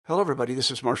Hello, everybody. This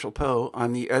is Marshall Poe.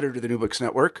 I'm the editor of the New Books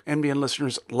Network. NBN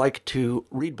listeners like to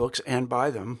read books and buy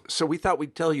them. So we thought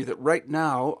we'd tell you that right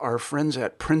now, our friends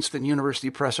at Princeton University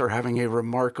Press are having a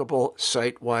remarkable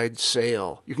site-wide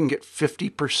sale. You can get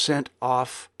 50%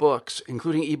 off books,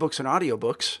 including ebooks and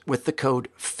audiobooks, with the code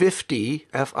 50,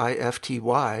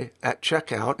 F-I-F-T-Y, at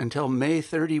checkout until May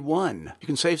 31. You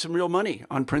can save some real money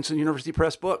on Princeton University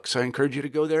Press books. I encourage you to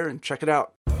go there and check it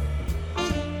out.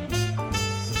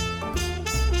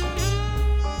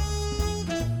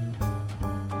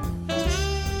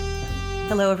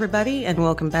 Hello, everybody, and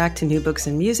welcome back to New Books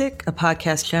and Music, a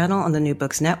podcast channel on the New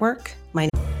Books Network.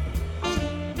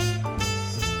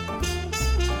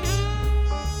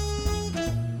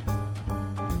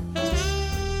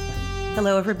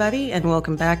 Hello, everybody, and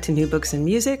welcome back to New Books and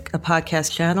Music, a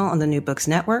podcast channel on the New Books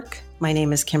Network. My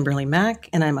name is Kimberly Mack,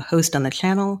 and I'm a host on the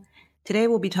channel. Today,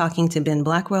 we'll be talking to Ben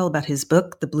Blackwell about his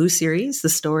book, The Blue Series, The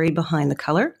Story Behind the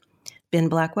Color. Ben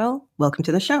Blackwell, welcome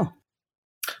to the show.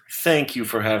 Thank you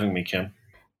for having me, Kim.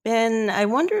 Ben, I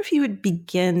wonder if you would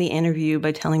begin the interview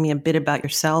by telling me a bit about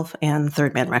yourself and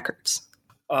Third Man Records.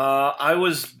 I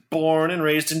was born and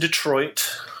raised in Detroit,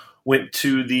 went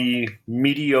to the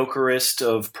mediocrest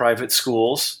of private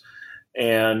schools,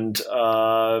 and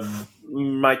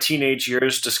my teenage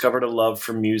years discovered a love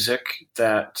for music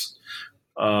that,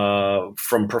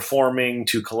 from performing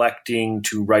to collecting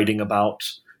to writing about,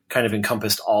 kind of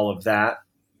encompassed all of that.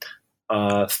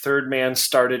 Third Man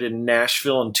started in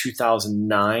Nashville in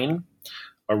 2009.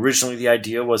 Originally, the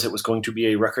idea was it was going to be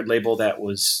a record label that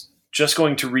was just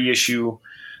going to reissue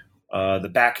the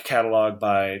back catalog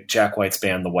by Jack White's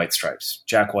band, The White Stripes.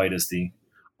 Jack White is the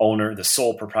owner, the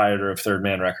sole proprietor of Third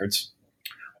Man Records.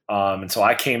 And so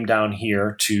I came down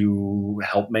here to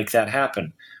help make that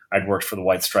happen. I'd worked for The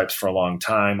White Stripes for a long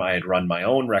time. I had run my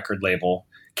own record label,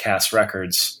 Cass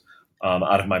Records,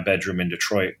 out of my bedroom in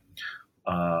Detroit.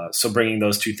 So bringing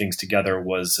those two things together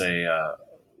was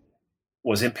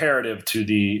imperative to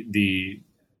the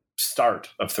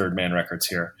start of Third Man Records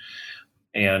here,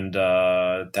 and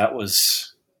that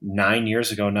was 9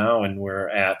 years ago now. And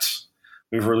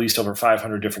we've released over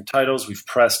 500 different titles. We've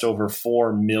pressed over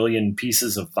 4 million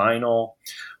pieces of vinyl.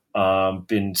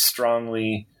 Been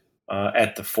strongly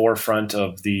at the forefront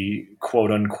of the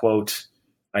quote unquote,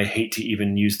 I hate to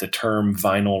even use the term,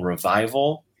 vinyl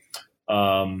revival.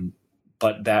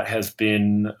 But that has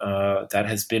been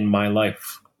my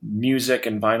life. Music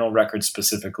and vinyl records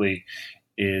specifically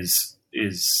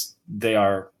they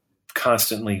are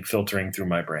constantly filtering through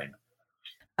my brain.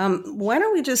 Why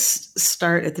don't we just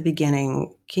start at the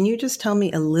beginning? Can you just tell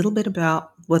me a little bit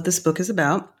about what this book is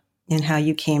about and how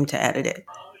you came to edit it?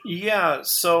 Yeah,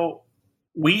 so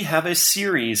we have a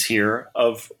series here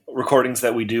of recordings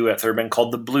that we do at Third Man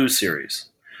called the Blue Series.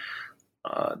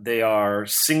 They are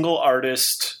single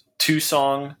artist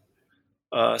 2-song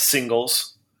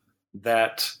singles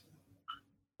that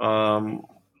are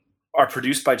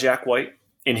produced by Jack White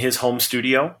in his home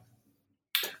studio.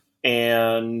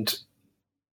 And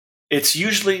it's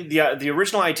usually the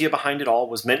original idea behind it all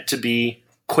was meant to be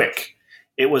quick.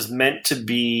 It was meant to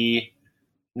be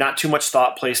not too much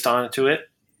thought placed onto it.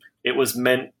 It was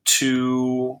meant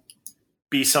to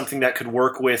be something that could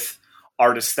work with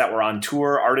artists that were on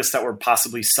tour, artists that were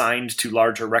possibly signed to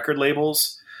larger record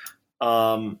labels.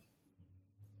 And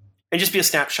just be a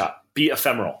snapshot, be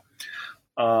ephemeral.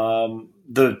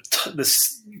 The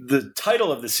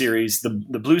title of the series,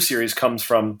 the Blue Series, comes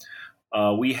from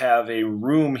we have a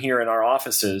room here in our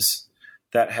offices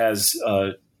that has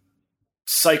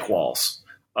cyc walls,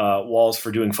 walls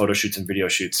for doing photo shoots and video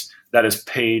shoots, that is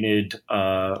painted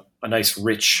a nice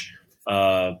rich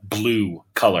blue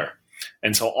color.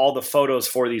 And so all the photos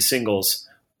for these singles,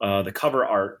 the cover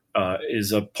art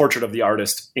is a portrait of the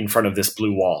artist in front of this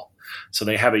blue wall. So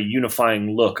they have a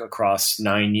unifying look across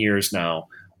 9 years now,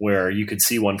 where you could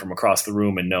see one from across the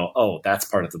room and know, oh, that's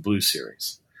part of the Blue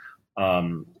Series.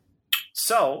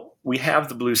 So we have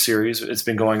the Blue Series. It's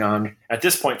been going on at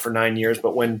this point for 9 years.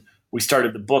 But when we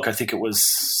started the book, I think it was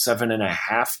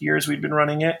 7.5 years we'd been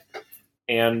running it.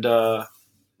 And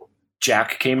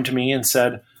Jack came to me and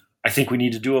said, I think we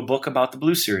need to do a book about the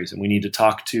Blue Series, and we need to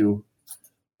talk to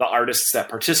the artists that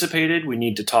participated. We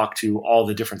need to talk to all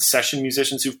the different session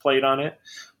musicians who've played on it,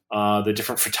 the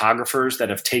different photographers that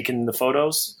have taken the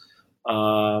photos.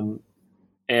 And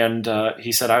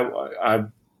he said, I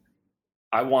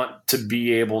want to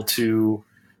be able to,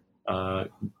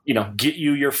 get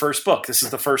you your first book. This is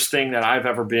the first thing that I've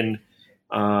ever been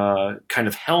kind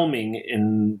of helming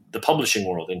in the publishing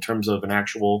world in terms of an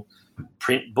actual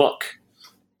print book.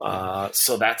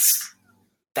 So that's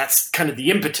kind of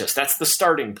the impetus. That's the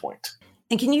starting point.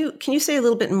 And can you say a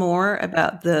little bit more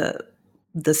about the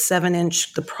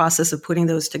 7-inch, the process of putting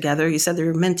those together? You said they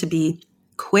were meant to be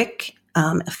quick,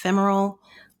 ephemeral.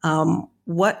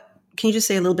 What can you just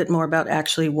say a little bit more about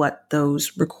actually what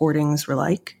those recordings were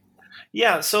like?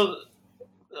 Yeah, so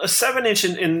a 7-inch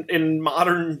in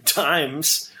modern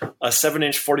times, a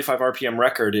 7-inch 45 RPM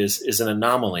record is an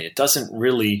anomaly. It doesn't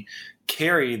really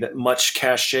carry that much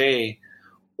cachet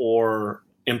or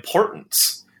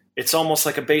importance. It's almost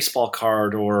like a baseball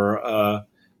card or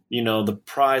the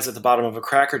prize at the bottom of a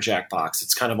Cracker Jack box.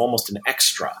 It's kind of almost an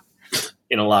extra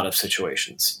in a lot of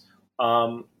situations.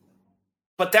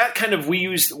 But that kind of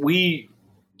we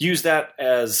use that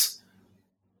as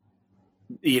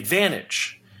the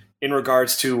advantage in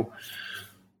regards to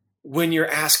when you're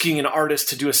asking an artist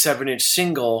to do a 7-inch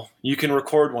single, you can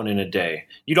record one in a day.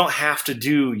 You don't have to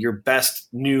do your best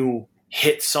new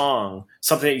hit song,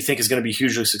 something that you think is going to be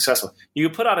hugely successful. You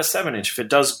can put out a 7-inch. If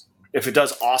it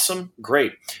does awesome,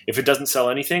 great. If it doesn't sell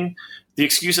anything, the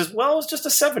excuse is, well, it's just a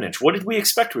 7-inch. What did we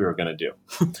expect we were going to do?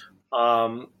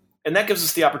 And that gives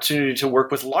us the opportunity to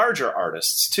work with larger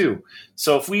artists too.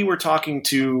 So if we were talking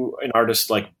to an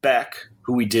artist like Beck,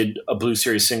 who we did a Blues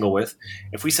Series single with,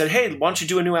 if we said, hey, why don't you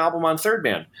do a new album on Third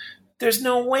Man? There's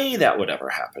no way that would ever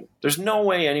happen. There's no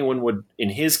way anyone would, in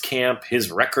his camp,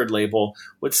 his record label,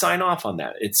 would sign off on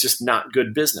that. It's just not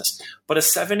good business. But a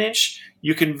 7-inch,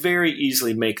 you can very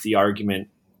easily make the argument,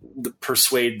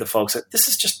 persuade the folks that this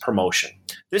is just promotion.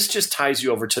 This just ties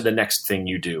you over to the next thing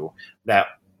you do that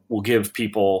will give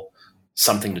people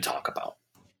something to talk about.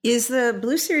 Is the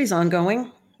Blues Series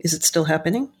ongoing? Is it still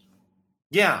happening?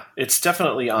 Yeah, it's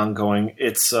definitely ongoing.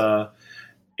 It's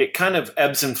it kind of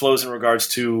ebbs and flows in regards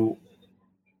to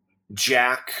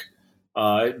Jack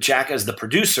as the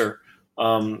producer.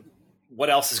 What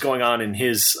else is going on in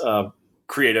his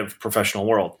creative professional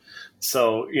world?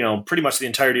 So, pretty much the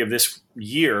entirety of this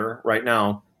year right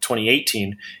now,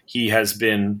 2018, he has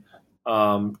been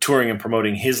touring and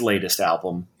promoting his latest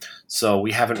album. So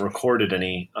we haven't recorded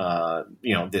any,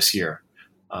 this year.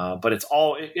 But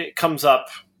it comes up,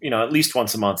 at least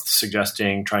once a month,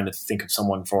 trying to think of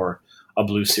someone for a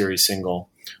Blues Series single.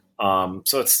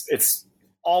 So it's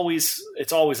always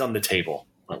on the table,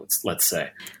 let's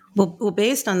say. Well,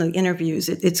 based on the interviews,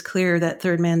 it's clear that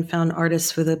Third Man found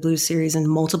artists for the Blues Series in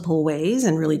multiple ways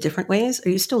and really different ways. Are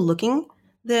you still looking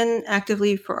then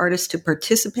actively for artists to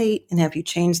participate, and have you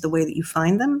changed the way that you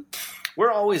find them?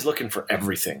 We're always looking for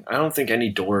everything. I don't think any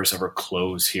doors ever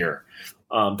close here.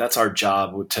 That's our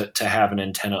job, to have an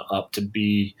antenna up, to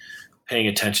be paying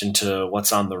attention to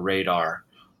what's on the radar.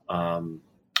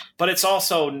 But it's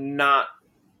also not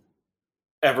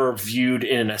ever viewed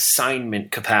in an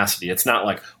assignment capacity. It's not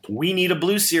like, we need a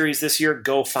Blues Series this year,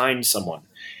 go find someone.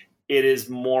 It is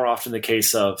more often the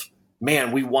case of,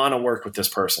 man, we want to work with this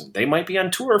person. They might be on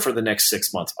tour for the next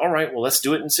 6 months. All right, well, let's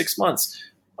do it in 6 months.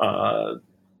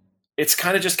 It's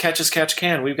kind of just catch as catch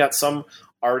can. We've got some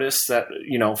artists that,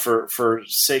 for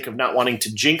sake of not wanting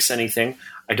to jinx anything,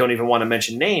 I don't even want to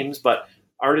mention names, but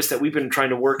artists that we've been trying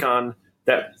to work on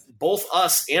that both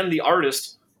us and the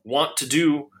artist want to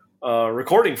do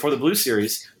recording for the Blues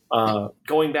Series,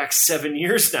 going back 7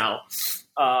 years now.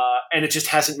 And it just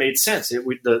hasn't made sense.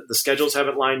 The schedules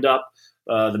haven't lined up.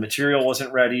 The material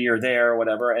wasn't ready or there or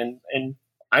whatever. And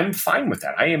I'm fine with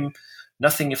that. I am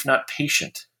nothing if not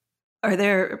patient. Are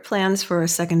there plans for a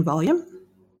second volume?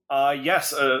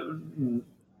 Yes.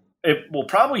 It will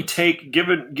probably take,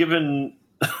 given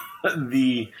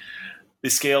the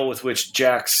scale with which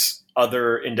Jack's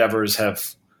other endeavors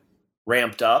have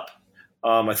ramped up,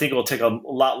 I think it will take a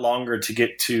lot longer to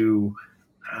get to,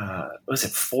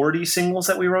 40 singles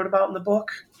that we wrote about in the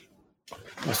book?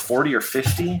 It was 40 or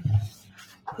 50?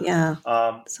 Yeah,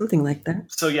 something like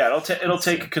that. So yeah, it'll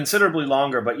take considerably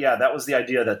longer, but yeah, that was the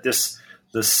idea, that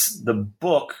the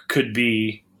book could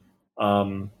be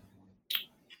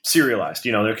serialized.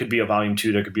 There could be a volume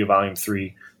 2, there could be a volume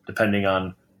 3, depending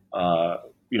on how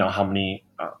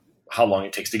long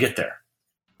it takes to get there.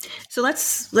 So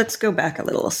let's go back a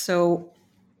little. So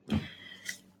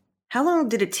how long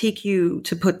did it take you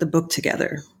to put the book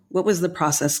together? What was the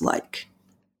process like?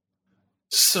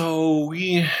 So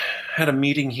we had a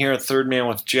meeting here at Third Man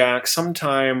with Jack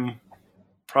sometime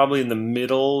probably in the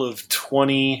middle of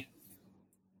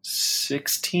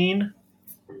 2016.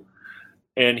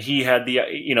 And he had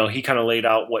he kind of laid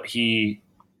out what he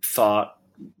thought,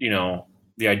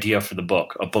 the idea for the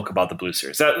book, a book about the Blues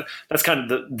Series. That's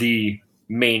kind of the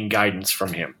main guidance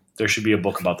from him. There should be a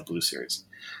book about the Blues Series.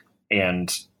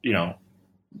 And,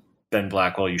 Ben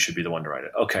Blackwell, you should be the one to write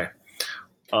it. Okay.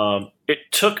 It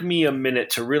took me a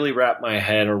minute to really wrap my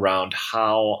head around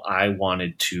how I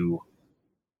wanted to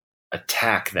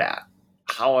attack that,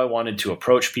 how I wanted to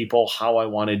approach people, how I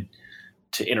wanted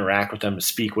to interact with them, to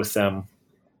speak with them.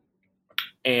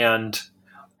 And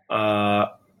I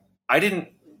didn't,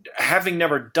 having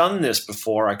never done this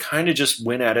before, I kind of just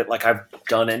went at it like I've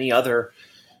done any other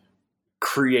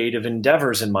creative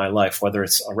endeavors in my life, whether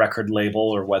it's a record label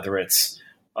or whether it's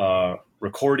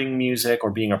recording music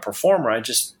or being a performer. I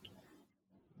just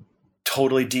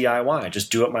totally DIY,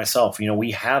 just do it myself.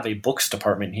 We have a books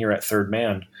department here at Third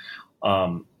Man,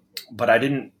 but I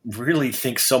didn't really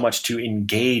think so much to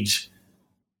engage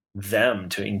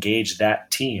that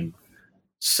team.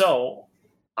 So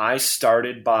I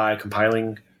started by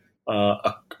compiling a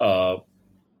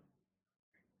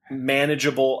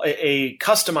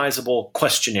customizable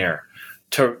questionnaire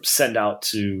to send out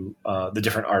to the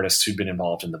different artists who'd been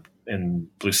involved in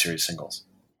Blue Series singles,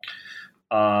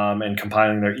 and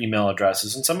compiling their email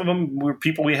addresses. And some of them were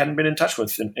people we hadn't been in touch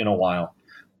with in a while.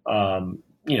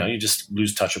 You just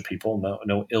lose touch with people,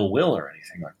 no ill will or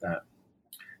anything like that.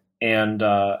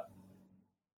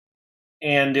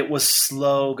 And it was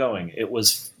slow going. It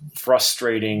was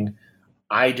frustrating.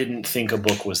 I didn't think a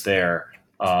book was there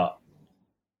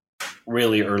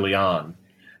really early on.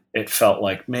 It felt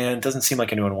like, man, it doesn't seem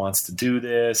like anyone wants to do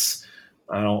this.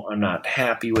 I'm not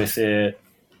happy with it.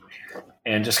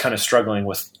 And just kind of struggling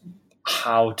with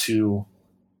how to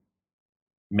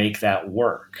make that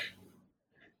work.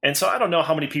 And so I don't know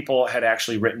how many people had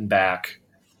actually written back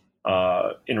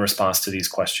in response to these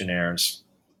questionnaires.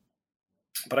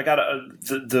 But I got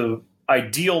the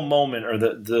ideal moment, or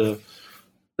the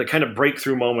kind of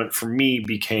breakthrough moment for me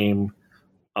became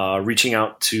reaching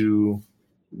out to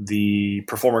the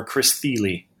performer Chris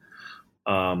Thile.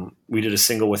 We did a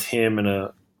single with him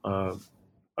and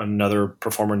another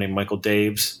performer named Michael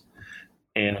Daves.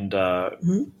 And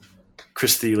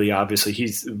Chris Thile, obviously,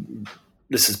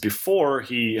 this is before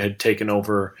he had taken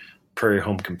over Prairie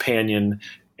Home Companion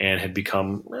and had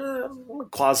become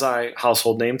quasi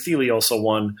household name. Thile also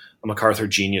won a MacArthur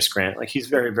Genius Grant. Like, he's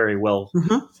very, very well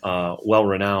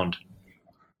renowned.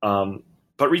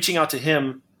 But reaching out to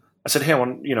him, I said, hey,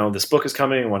 this book is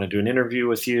coming. I want to do an interview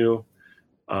with you.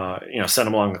 Send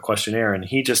him along the questionnaire. And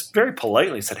he just very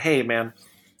politely said, hey, man,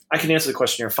 I can answer the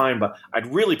questionnaire fine, but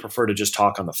I'd really prefer to just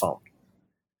talk on the phone.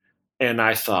 And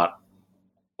I thought,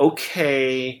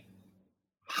 okay,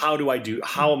 how am I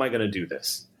going to do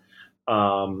this?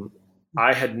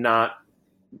 I had not,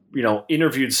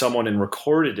 interviewed someone and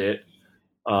recorded it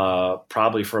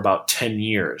probably for about 10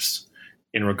 years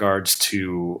in regards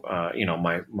to,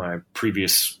 my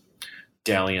previous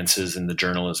dalliances in the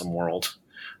journalism world.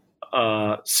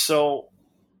 So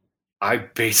I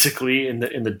basically, in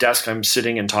the desk I'm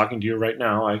sitting and talking to you right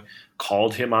now, I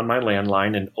called him on my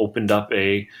landline and opened up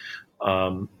a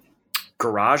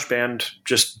GarageBand,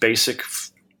 just basic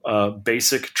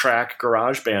track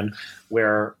GarageBand,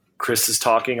 where Chris is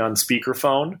talking on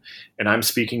speakerphone and I'm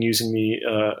speaking using the,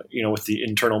 with the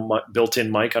internal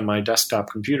built-in mic on my desktop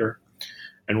computer.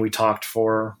 And we talked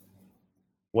for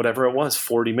whatever it was,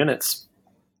 40 minutes.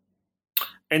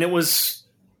 And it was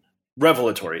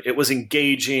revelatory. It was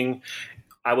engaging.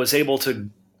 I was able to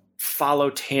follow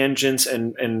tangents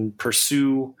and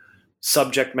pursue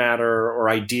subject matter or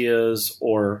ideas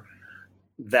or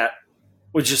that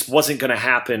which just wasn't going to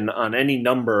happen on any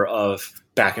number of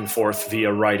back and forth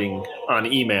via writing on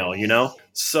email,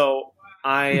 So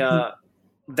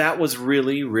that was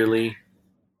really, really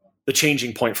the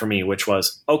changing point for me, which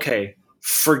was, okay,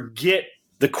 forget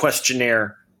the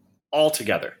questionnaire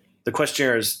altogether. The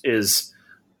questionnaire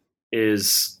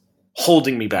is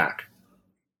holding me back.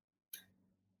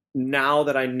 Now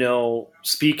that I know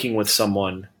speaking with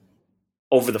someone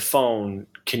over the phone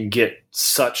can get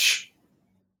such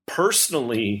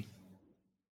personally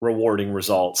rewarding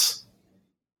results,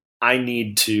 I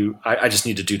just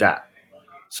need to do that.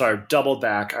 So I doubled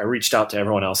back. I reached out to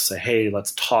everyone else and said, hey,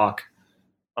 let's talk.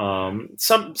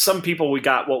 Some people, we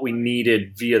got what we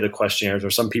needed via the questionnaires, or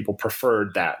some people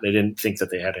preferred that. They didn't think that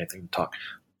they had anything to talk.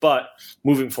 But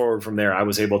moving forward from there, I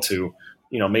was able to,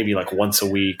 maybe like once a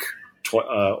week,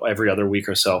 every other week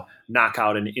or so, knock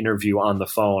out an interview on the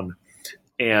phone.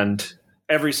 And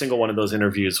every single one of those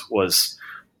interviews was,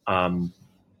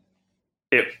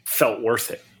 it felt worth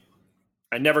it.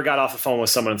 I never got off the phone with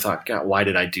someone and thought, God, why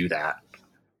did I do that?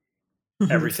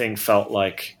 Mm-hmm. Everything felt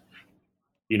like,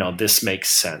 this makes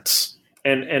sense.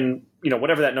 And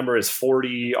whatever that number is,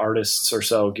 40 artists or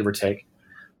so, give or take.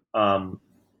 That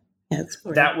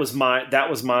was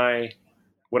my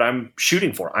what I'm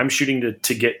shooting for. I'm shooting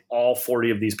to get all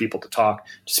 40 of these people to talk,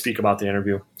 to speak about the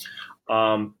interview.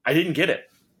 I didn't get it.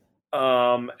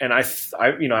 And I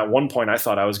at one point I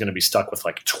thought I was going to be stuck with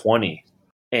like 20.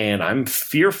 And I'm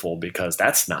fearful because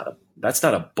that's not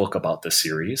a book about the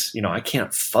series. I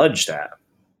can't fudge that.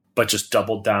 But just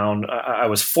doubled down. I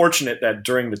was fortunate that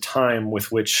during the time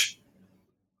with which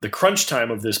the crunch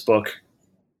time of this book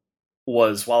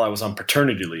was while I was on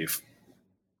paternity leave.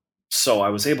 So I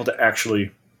was able to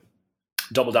actually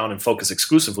double down and focus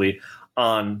exclusively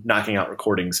on knocking out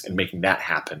recordings and making that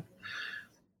happen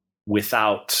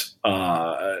without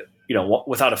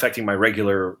affecting my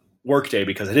regular workday,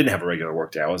 because I didn't have a regular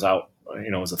workday. I was out,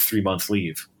 it was a 3-month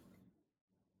leave.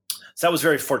 So that was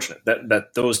very fortunate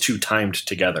that those two timed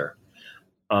together.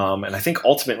 And I think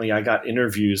ultimately I got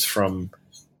interviews from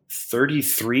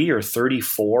 33 or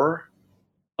 34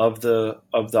 of the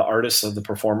artists, of the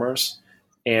performers.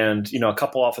 And, a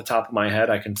couple off the top of my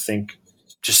head, I can think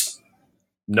just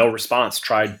no response.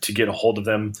 Tried to get a hold of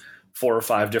them 4 or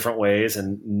 5 different ways,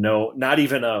 and no, not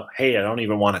even hey, I don't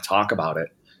even want to talk about it.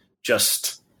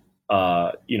 Just,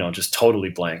 just totally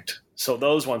blanked. So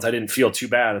those ones I didn't feel too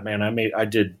bad, man. I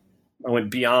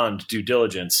went beyond due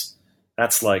diligence.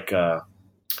 That's like,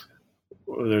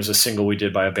 there's a single we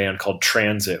did by a band called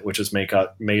Transit, which is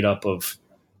made up of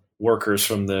workers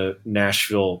from the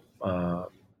Nashville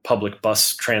public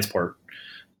bus transport,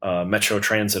 Metro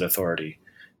Transit Authority,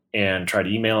 and tried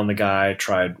emailing the guy,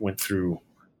 went through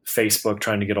Facebook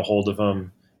trying to get a hold of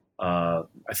him. I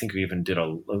think we even did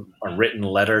a written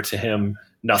letter to him.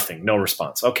 Nothing, no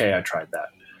response. Okay, I tried that.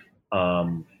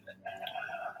 A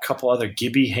couple other,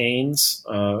 Gibby Haynes,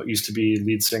 used to be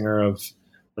lead singer of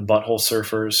the Butthole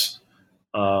Surfers.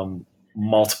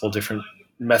 Multiple different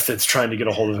methods trying to get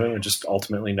a hold of him, and just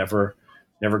ultimately never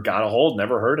got a hold,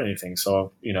 never heard anything.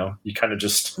 So, you kind of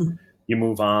just, you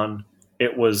move on.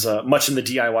 It was much in the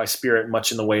DIY spirit, much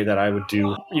in the way that I would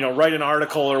do, write an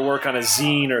article or work on a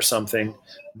zine or something.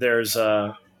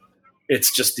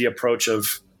 It's just the approach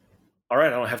of, all right, I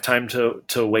don't have time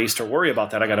to waste or worry about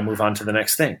that. I got to move on to the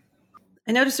next thing.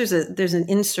 I noticed there's an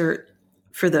insert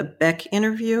for the Beck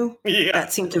interview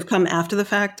that seemed to have come after the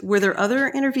fact. Were there other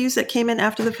interviews that came in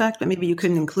after the fact, but maybe you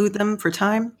couldn't include them for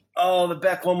time? Oh, the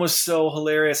Beck one was so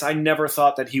hilarious. I never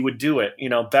thought that he would do it.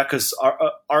 Beck is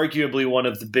arguably one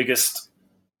of the biggest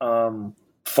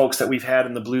folks that we've had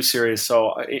in the Blue series.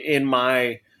 So in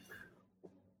my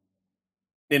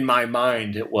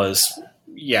mind, it was,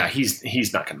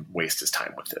 he's not going to waste his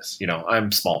time with this.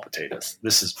 I'm small potatoes.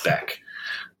 This is Beck.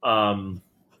 So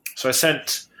I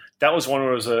sent. That was one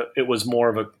where it was more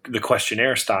of the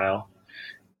questionnaire style,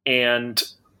 and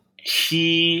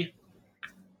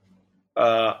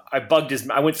I bugged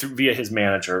I went through via his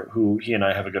manager, who he and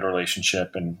I have a good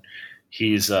relationship, and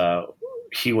he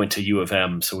went to U of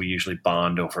M, so we usually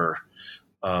bond over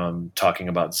talking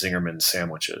about Zingerman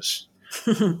sandwiches.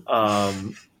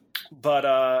 But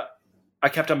I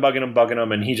kept on bugging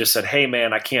him, and he just said, "Hey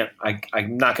man,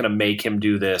 I'm not going to make him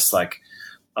do this. Like,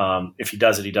 if he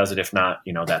does it, he does it. If not,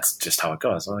 that's just how it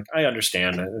goes." I'm like, I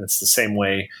understand. It's the same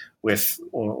way with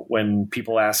when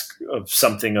people ask of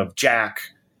something of Jack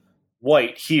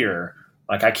White here.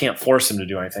 Like, I can't force him to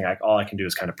do anything. All I can do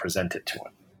is kind of present it to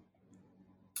him.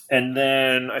 And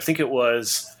then I think it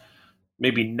was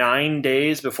maybe 9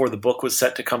 days before the book was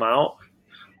set to come out,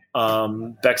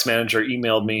 Beck's manager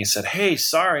emailed me and said, "Hey,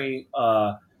 sorry,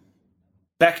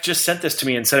 Beck just sent this to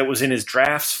me and said it was in his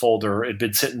drafts folder. It'd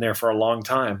been sitting there for a long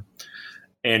time."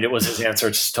 And it was his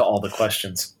answers to all the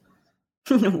questions.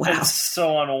 Wow. And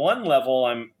so on one level,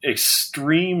 I'm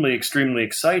extremely, extremely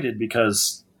excited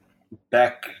because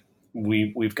Beck,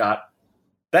 we've got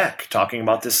Beck talking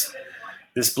about this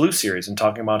Blue series and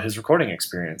talking about his recording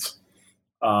experience.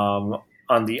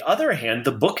 On the other hand,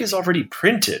 the book is already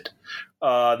printed.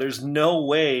 There's no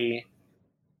way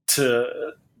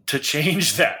to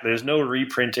change that. There's no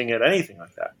reprinting it, anything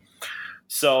like that.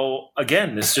 So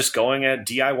again, this is just going at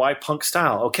DIY punk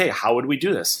style. Okay, how would we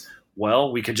do this?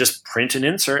 Well, we could just print an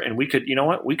insert, and we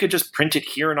could just print it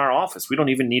here in our office. We don't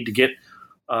even need to get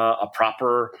a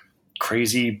proper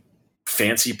crazy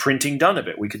fancy printing done of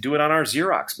it. We could do it on our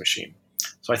Xerox machine.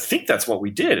 So I think that's what we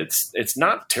did. It's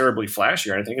not terribly flashy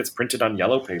or anything. It's printed on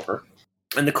yellow paper.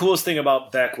 And the coolest thing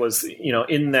about Beck was,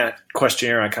 in that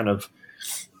questionnaire,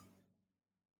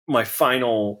 my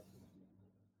final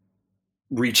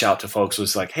reach out to folks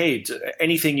was like, "Hey,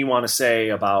 anything you want to say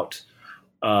about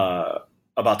the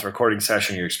recording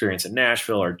session, your experience in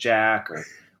Nashville, or Jack, or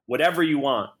whatever you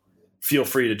want, feel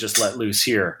free to just let loose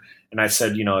here." And I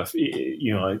said,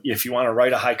 if you want to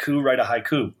write a haiku, write a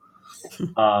haiku.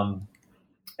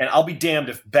 And I'll be damned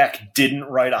if Beck didn't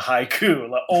write a haiku.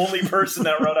 The only person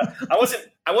that wrote I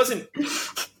wasn't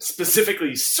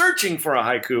specifically searching for a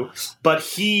haiku, but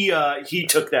he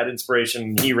took that inspiration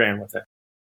and he ran with it.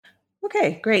 Well,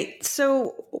 Okay, great.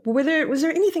 So was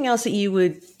there anything else that you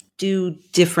would do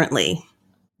differently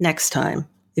next time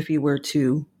if you were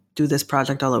to do this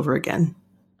project all over again?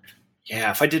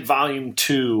 Yeah, if I did volume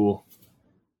 2,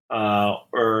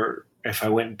 or if I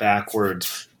went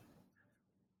backwards,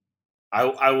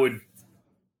 I would,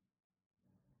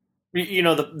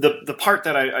 the part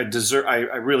that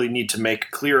I really need to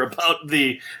make clear about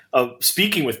the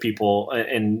speaking with people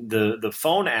and the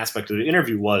phone aspect of the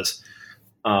interview was,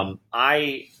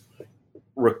 I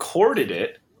recorded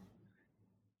it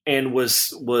and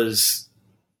was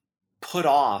put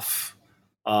off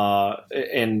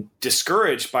and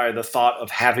discouraged by the thought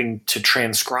of having to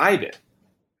transcribe it.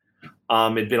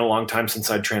 It'd been a long time since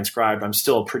I'd transcribed. I'm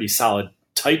still a pretty solid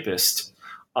typist.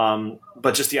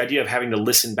 But just the idea of having to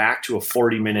listen back to a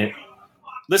 40-minute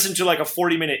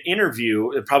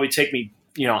interview, it'd probably take me,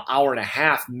 hour and a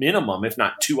half minimum, if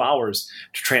not 2 hours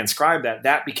to transcribe that.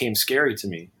 That became scary to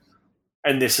me.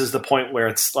 And this is the point where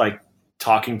it's like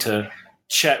talking to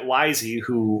Chet Wisey,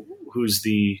 who's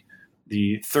the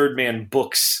Third Man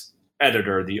Books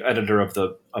editor, the editor of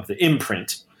the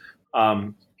imprint.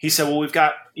 He said, well, we've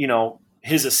got,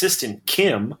 his assistant,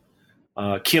 Kim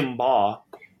Baugh.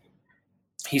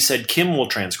 He said, Kim will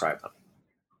transcribe them.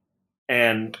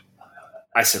 And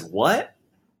I said, what?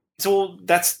 He said, well,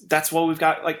 that's what we've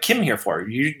got like Kim here for.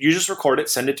 You just record it,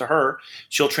 send it to her.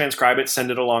 She'll transcribe it,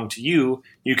 send it along to you.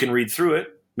 You can read through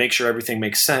it, make sure everything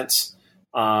makes sense.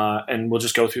 And we'll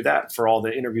just go through that for all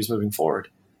the interviews moving forward.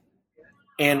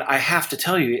 And I have to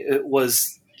tell you, it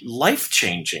was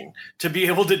life-changing to be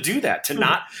able to do that,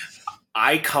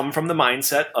 I come from the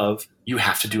mindset of you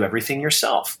have to do everything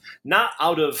yourself, not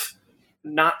out of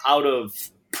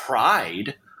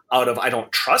pride, out of I don't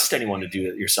trust anyone to do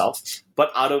it yourself, but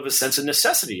out of a sense of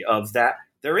necessity of that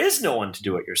there is no one to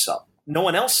do it yourself, no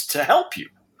one else to help you.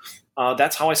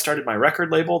 That's how I started my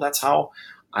record label. That's how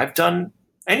I've done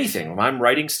anything. When I'm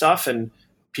writing stuff and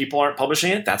people aren't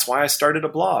publishing it, that's why I started a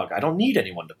blog. I don't need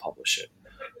anyone to publish it.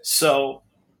 So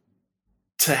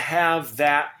to have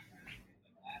that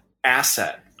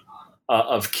asset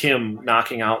of Kim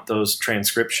knocking out those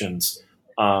transcriptions,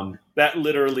 that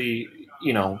literally,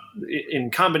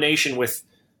 in combination with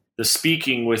the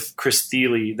speaking with Chris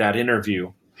Thiele, that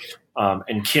interview,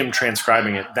 and Kim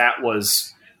transcribing it, that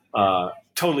was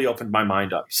totally opened my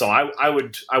mind up. So I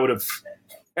would have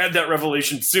had that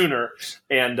revelation sooner,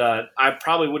 and I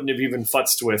probably wouldn't have even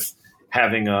futzed with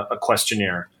having a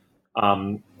questionnaire,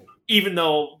 even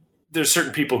though there's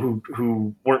certain people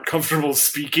who weren't comfortable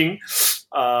speaking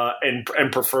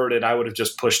and preferred it. I would have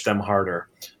just pushed them harder.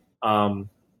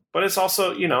 But it's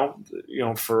also,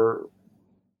 for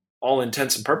all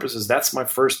intents and purposes, that's my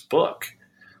first book.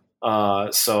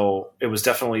 So it was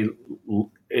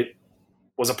it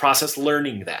was a process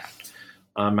learning that.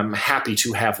 I'm happy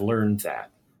to have learned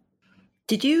that.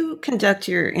 Did you conduct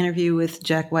your interview with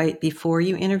Jack White before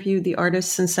you interviewed the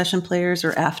artists and session players,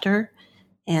 or after?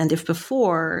 And if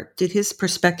before, did his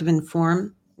perspective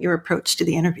inform your approach to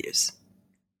the interviews?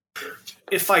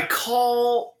 If I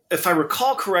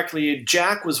recall correctly,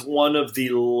 Jack was one of the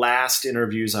last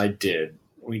interviews I did.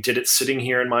 We did it sitting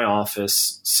here in my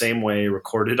office, same way,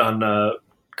 recorded on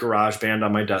GarageBand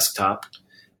on my desktop.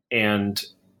 And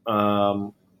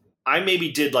I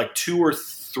maybe did like 2 or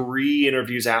 3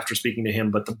 interviews after speaking to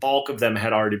him, but the bulk of them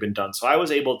had already been done. So I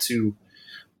was able to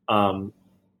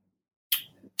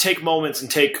take moments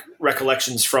and take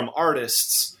recollections from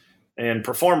artists and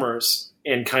performers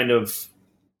and kind of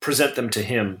present them to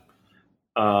him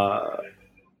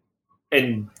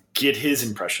and get his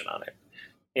impression on it.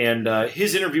 And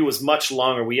his interview was much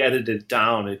longer. We edited it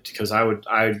down because I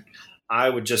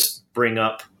would just bring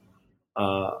up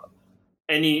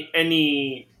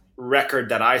any record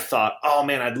that I thought, oh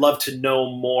man, I'd love to know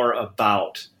more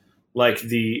about. Like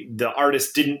the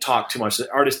artist didn't talk too much.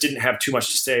 The artist didn't have too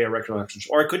much to say, or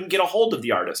I couldn't get a hold of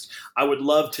the artist. I would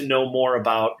love to know more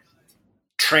about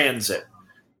Transit.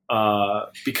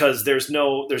 Because there's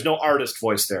no artist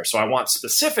voice there. So I want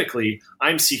specifically,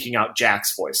 I'm seeking out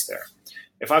Jack's voice there.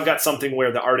 If I've got something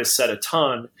where the artist said a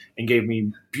ton and gave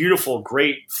me beautiful,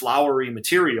 great, flowery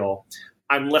material,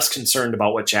 I'm less concerned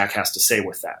about what Jack has to say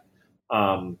with that.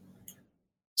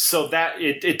 So that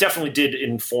it definitely did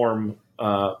inform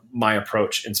my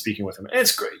approach in speaking with him. And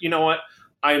it's great. You know what?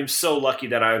 I am so lucky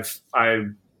that I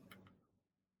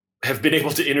have been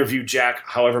able to interview Jack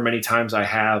however many times I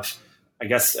have. I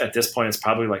guess at this point it's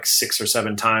probably like 6 or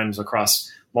 7 times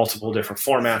across multiple different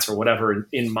formats or whatever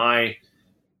in my,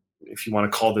 if you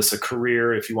want to call this a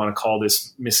career, if you want to call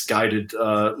this misguided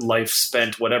life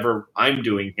spent, whatever I'm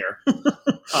doing here.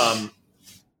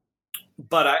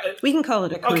 But we can call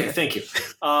it a career. Okay, thank you.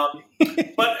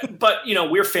 But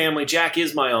we're family. Jack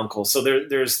is my uncle, so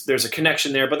there's a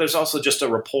connection there. But there's also just a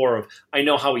rapport of I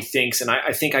know how he thinks, and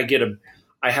I think I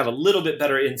have a little bit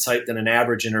better insight than an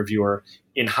average interviewer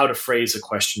in how to phrase a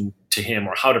question to him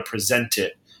or how to present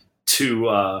it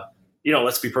to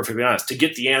let's be perfectly honest, to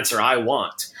get the answer I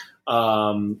want.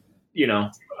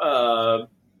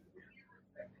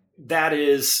 That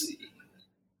is,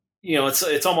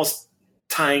 it's almost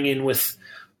tying in with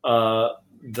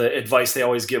the advice they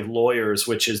always give lawyers,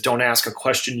 which is don't ask a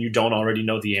question you don't already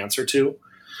know the answer to.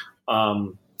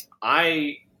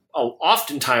 I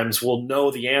oftentimes will know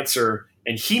the answer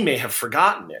and he may have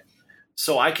forgotten it.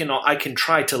 So I can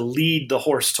try to lead the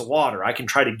horse to water. I can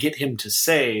try to get him to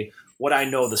say what I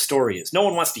know the story is. No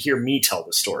one wants to hear me tell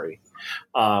the story.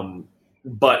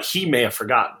 But he may have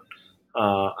forgotten.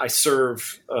 I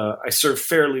serve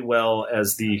fairly well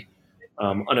as the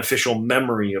unofficial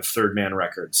memory of Third Man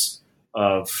Records,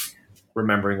 of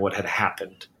remembering what had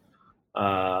happened,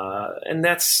 and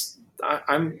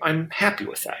I'm happy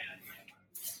with that.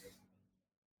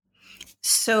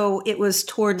 So it was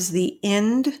towards the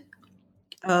end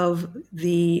of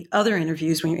the other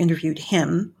interviews when you interviewed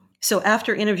him. So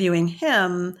after interviewing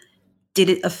him, did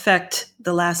it affect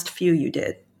the last few you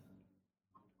did?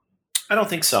 I don't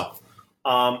think so.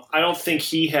 I don't think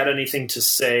he had anything to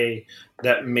say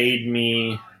that made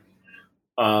me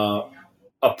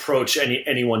approach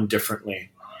anyone differently.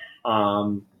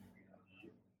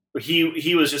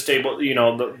 He was just able,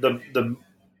 the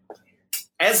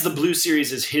as the Blue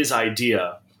Series is his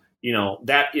idea,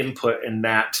 that input and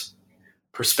that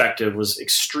perspective was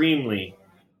extremely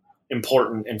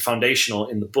important and foundational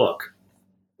in the book.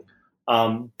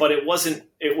 But it wasn't.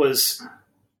 It was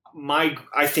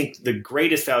I think the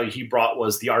greatest value he brought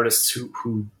was the artists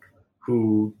who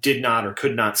did not or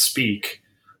could not speak,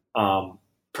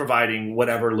 providing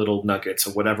whatever little nuggets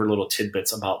or whatever little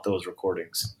tidbits about those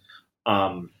recordings.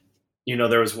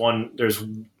 There's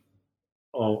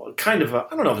kind of I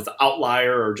don't know if it's an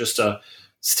outlier or just a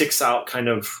sticks out kind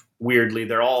of weirdly.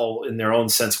 They're all in their own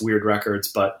sense weird records,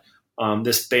 but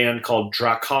this band called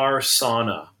Drakkar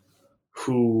Sauna,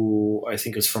 who I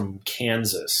think is from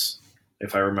Kansas,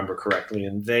 if I remember correctly.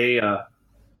 And they, I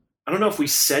don't know if we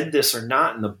said this or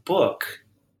not in the book,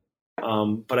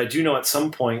 but I do know at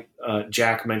some point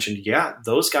Jack mentioned,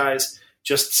 those guys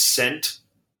just sent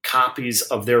copies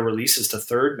of their releases to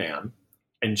Third Man,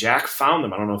 and Jack found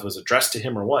them. I don't know if it was addressed to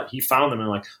him or what. He found them and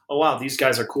like, oh, wow, these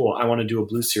guys are cool. I want to do a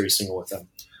Blue Series single with them.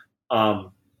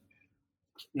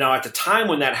 Now, at the time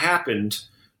when that happened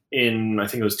in, I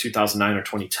think it was 2009 or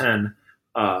 2010,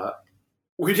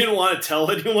 we didn't want to tell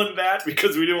anyone that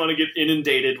because we didn't want to get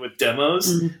inundated with demos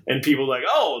and people like,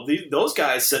 oh, those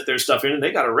guys sent their stuff in and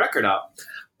they got a record out.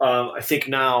 I think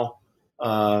now, 8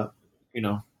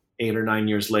 or 9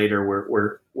 years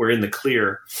later, we're in the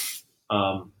clear.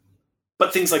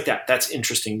 But things like that, that's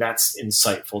interesting. That's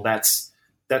insightful. That's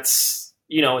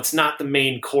it's not the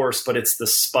main course, but it's the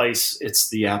spice. It's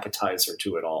the appetizer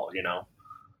to it all,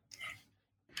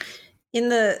 In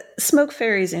the Smoke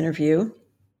Fairies interview,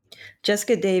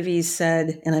 Jessica Davies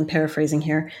said, and I'm paraphrasing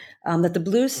here, that the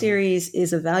Blue Series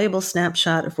is a valuable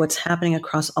snapshot of what's happening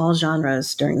across all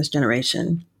genres during this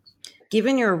generation.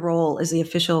 Given your role as the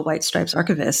official White Stripes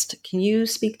archivist, can you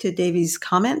speak to Davies'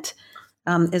 comment,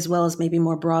 as well as maybe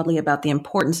more broadly about the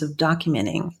importance of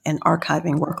documenting and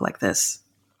archiving work like this?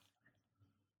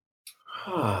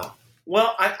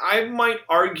 Well, I might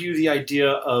argue the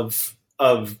idea of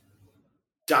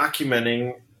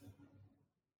documenting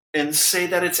and say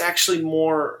that it's actually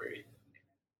more,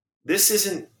 this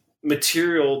isn't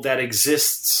material that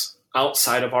exists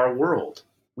outside of our world.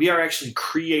 We are actually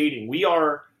we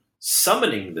are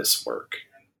summoning this work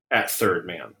at Third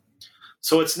Man.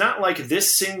 So it's not like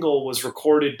this single was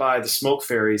recorded by the Smoke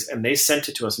Fairies and they sent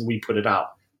it to us and we put it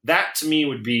out. That to me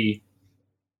would be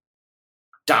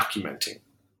documenting.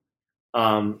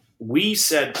 We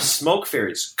said, Smoke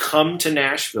Fairies, come to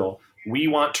Nashville. We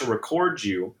want to record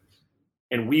you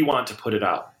and we want to put it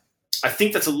out. I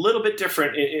think that's a little bit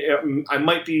different. I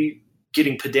might be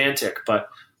getting pedantic, but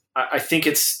I think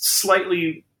it's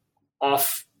slightly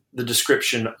off the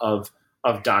description of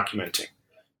documenting.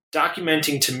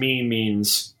 Documenting to me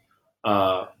means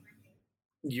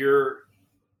you're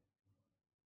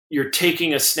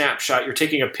taking a snapshot, you're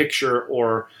taking a picture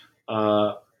or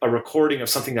a recording of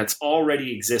something that's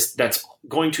already exists, that's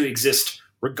going to exist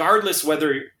regardless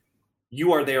whether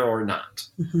you are there or not.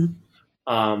 Mm-hmm.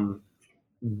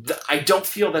 I don't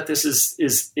feel that this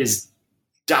is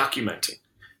documenting.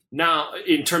 Now,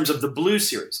 in terms of the Blue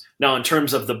Series. Now, in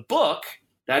terms of the book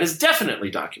That is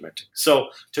definitely documenting. So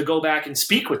to go back and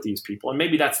speak with these people, and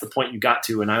maybe that's the point you got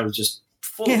to, and I was just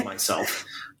full of myself.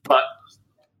 But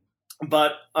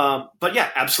yeah,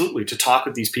 absolutely. To talk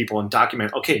with these people and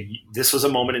document, okay, this was a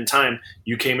moment in time.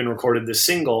 You came and recorded this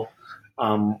single.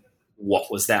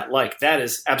 What was that like? That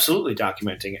is absolutely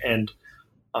documenting. And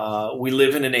we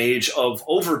live in an age of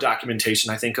over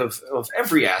documentation, I think, of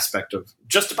every aspect of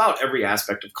just about every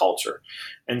aspect of culture.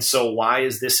 And so why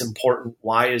is this important?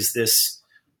 Why is this,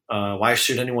 why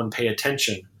should anyone pay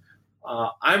attention?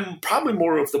 I'm probably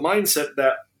more of the mindset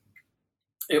that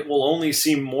it will only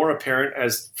seem more apparent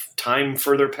as time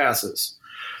further passes,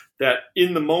 that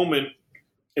in the moment,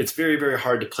 it's very, very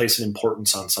hard to place an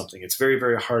importance on something. It's very,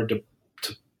 very hard to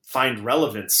find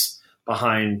relevance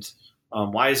behind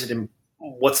why is it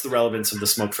what's the relevance of the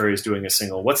Smoke Fairies doing a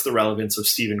single? What's the relevance of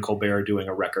Stephen Colbert doing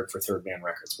a record for Third Man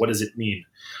Records? What does it mean?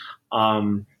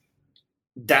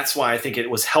 That's why I think it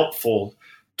was helpful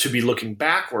to be looking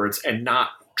backwards and not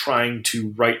trying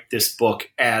to write this book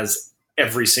as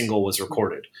every single was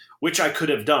recorded, which I could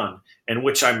have done, and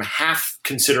which I'm half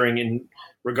considering in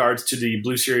regards to the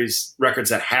Blue Series records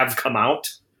that have come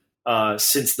out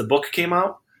since the book came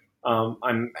out.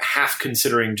 I'm half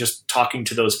considering just talking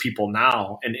to those people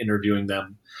now and interviewing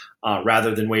them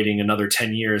rather than waiting another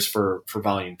 10 years for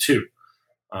volume 2,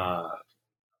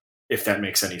 if that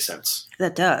makes any sense.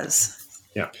 That does.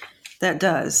 Yeah. That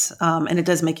does. And it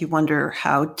does make you wonder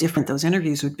how different those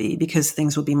interviews would be, because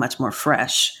things will be much more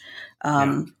fresh.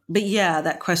 But yeah,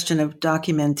 that question of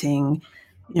documenting,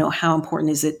 how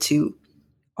important is it to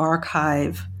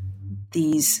archive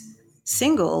these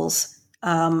singles,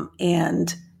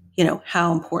 and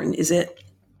how important is it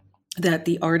that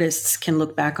the artists can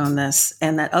look back on this,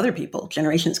 and that other people,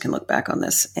 generations, can look back on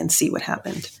this and see what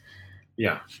happened?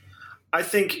 Yeah. I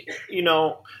think,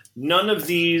 none of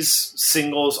these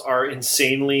singles are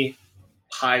insanely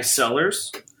high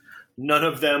sellers. None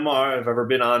of them have ever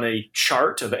been on a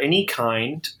chart of any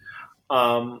kind.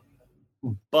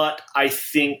 But I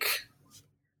think,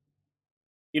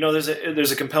 there's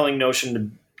a compelling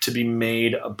notion to be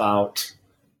made about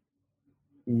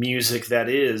music that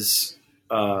is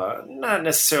not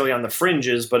necessarily on the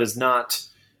fringes, but is not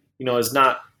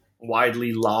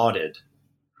widely lauded.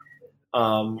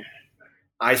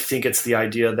 I think it's the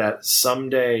idea that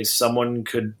someday someone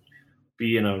could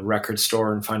be in a record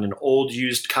store and find an old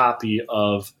used copy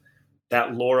of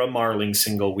that Laura Marling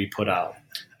single we put out,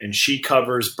 and she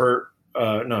covers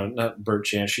not Bert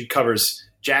Jan. She covers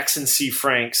Jackson C.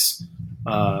 Frank's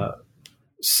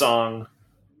song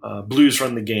 "Blues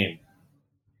Run the Game."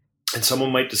 And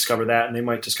someone might discover that, and they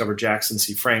might discover Jackson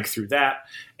C. Frank through that,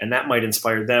 and that might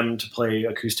inspire them to play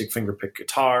acoustic fingerpick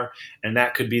guitar, and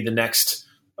that could be the next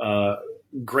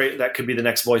that could be the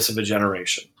next voice of a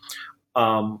generation.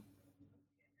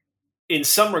 In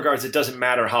some regards, it doesn't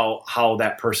matter how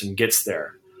that person gets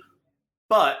there.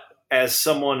 But as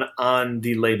someone on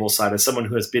the label side, as someone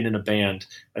who has been in a band,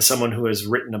 as someone who has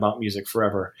written about music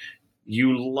forever,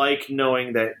 you like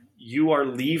knowing that you are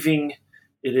leaving.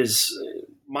 It is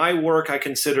my work I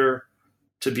consider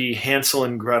to be Hansel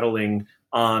and Greteling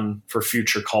on for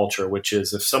future culture, which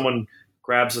is if someone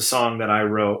grabs a song that I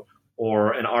wrote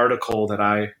or an article that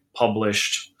I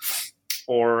published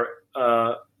or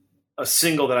a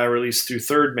single that I released through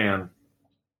Third Man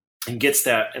and gets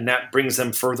that, and that brings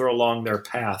them further along their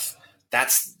path.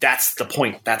 That's the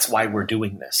point. That's why we're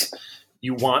doing this.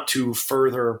 You want to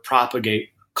further propagate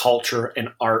culture and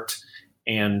art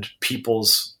and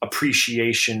people's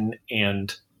appreciation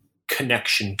and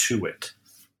connection to it.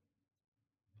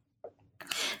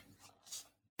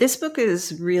 This book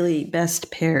is really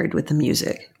best paired with the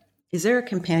music. Is there a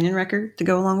companion record to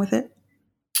go along with it?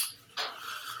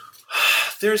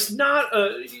 There's not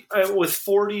with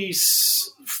 40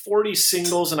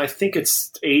 singles, and I think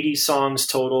it's 80 songs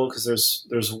total, because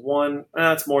there's one,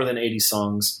 it's more than 80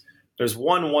 songs. There's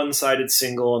one-sided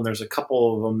single, and there's a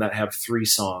couple of them that have 3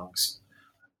 songs.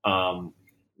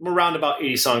 Around about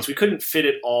 80 songs. We couldn't fit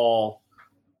it all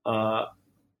on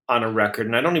a record,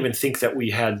 and I don't even think that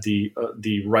we had the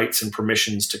rights and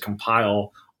permissions to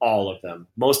compile all of them.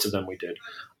 Most of them we did.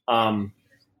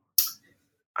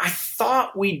 I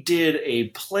thought we did a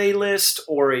playlist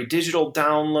or a digital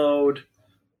download.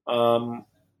 That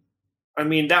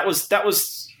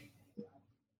was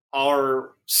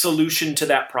our solution to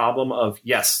that problem of,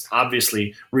 yes,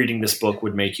 obviously reading this book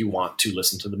would make you want to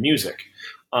listen to the music.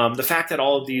 The fact that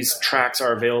all of these tracks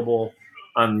are available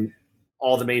on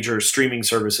all the major streaming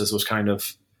services was kind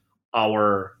of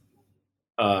our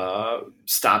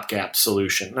stopgap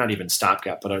solution. Not even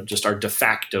stopgap, but just our de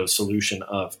facto solution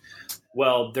of,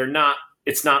 well, they're not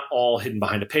it's not all hidden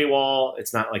behind a paywall.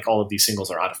 It's not like all of these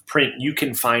singles are out of print. You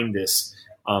can find this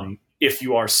if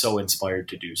you are so inspired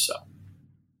to do so.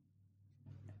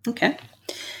 Okay.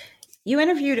 You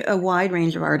interviewed a wide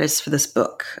range of artists for this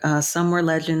book. Some were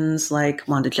legends like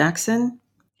Wanda Jackson,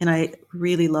 and I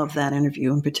really love that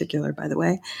interview in particular, by the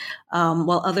way,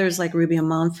 while others like Ruby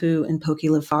Amanfu and Pokey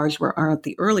Lafarge are at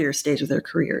the earlier stage of their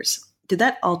careers. Did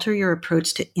that alter your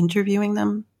approach to interviewing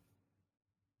them,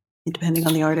 depending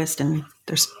on the artist and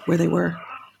where they were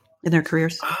in their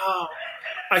careers?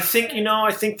 I think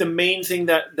the main thing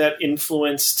that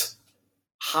influenced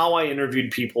how I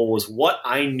interviewed people was what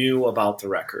I knew about the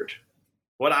record,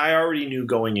 what I already knew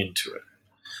going into it.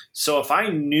 So if I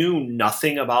knew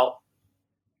nothing about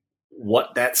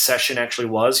what that session actually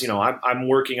was, I'm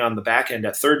working on the back end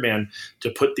at Third Man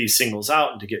to put these singles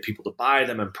out and to get people to buy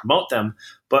them and promote them.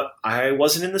 But I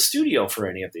wasn't in the studio for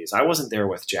any of these. I wasn't there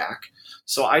with Jack.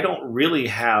 So I don't really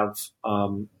have,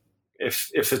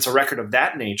 if it's a record of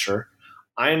that nature,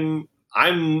 I'm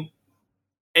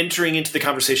entering into the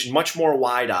conversation much more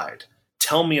wide-eyed.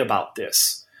 Tell me about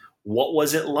this. What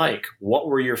was it like? What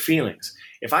were your feelings?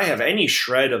 If I have any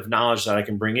shred of knowledge that I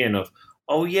can bring in of,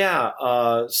 oh yeah,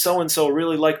 so-and-so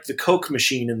really liked the Coke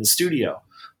machine in the studio,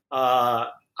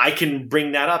 I can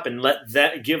bring that up and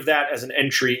give that as an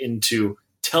entry into,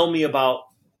 tell me about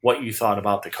what you thought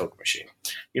about the Coke machine.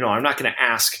 I'm not going to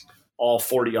ask all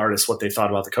 40 artists what they thought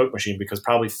about the Coke machine, because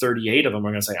probably 38 of them are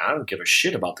going to say, I don't give a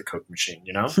shit about the Coke machine,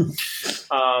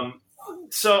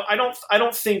 So I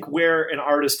don't think where an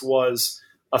artist was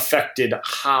affected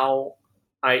how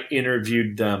I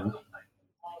interviewed them,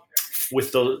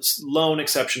 with the lone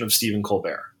exception of Stephen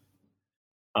Colbert.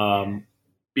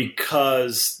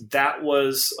 Because that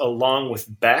was, along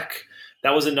with Beck,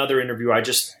 that was another interview I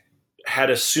just had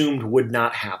assumed would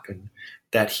not happen,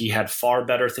 that he had far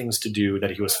better things to do,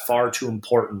 that he was far too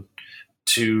important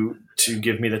to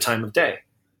give me the time of day.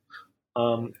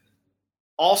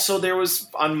 Also, there was,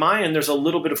 on my end, there's a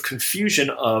little bit of confusion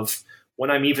of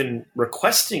when I'm even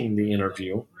requesting the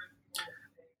interview.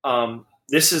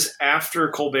 This is after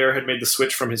Colbert had made the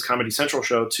switch from his Comedy Central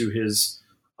show to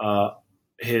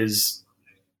his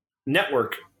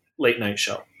network late night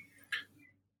show.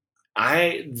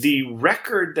 The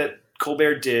record that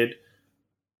Colbert did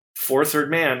for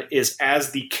Third Man is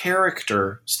as the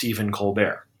character Stephen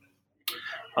Colbert.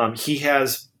 He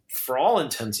has, for all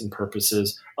intents and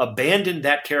purposes, abandoned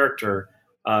that character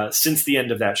since the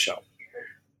end of that show,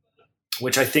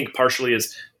 which I think partially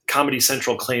is Comedy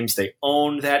Central claims they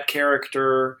own that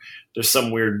character. There's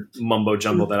some weird mumbo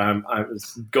jumbo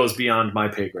that goes beyond my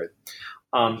pay grade.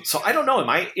 So I don't know. Am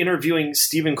I interviewing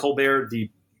Stephen Colbert, the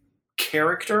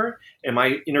character? Am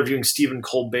I interviewing Stephen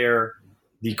Colbert,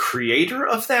 the creator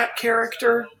of that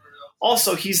character?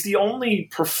 Also, he's the only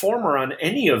performer on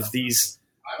any of these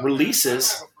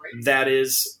releases that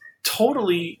is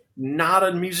totally not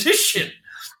a musician.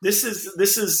 This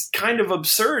is kind of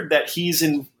absurd that he's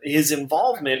in his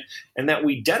involvement and that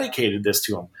we dedicated this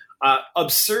to him.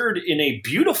 Absurd in a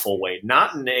beautiful way,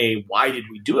 not in a why did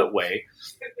we do it way.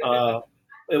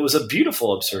 It was a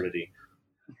beautiful absurdity.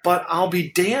 But I'll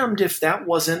be damned if that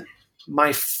wasn't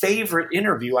my favorite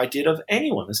interview I did of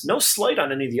anyone. There's no slight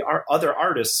on any of the other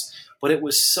artists, but it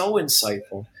was so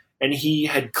insightful. And he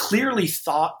had clearly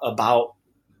thought about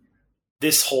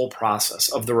this whole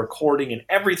process of the recording and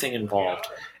everything involved.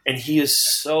 And he is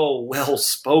so well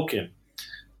spoken.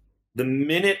 The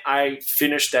minute I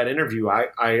finished that interview,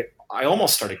 I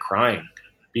almost started crying,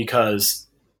 because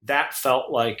that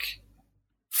felt like,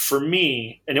 for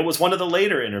me, and it was one of the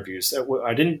later interviews.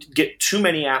 I didn't get too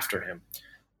many after him,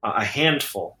 a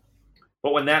handful.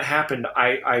 But when that happened,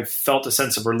 I felt a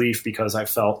sense of relief, because I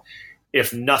felt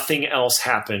if nothing else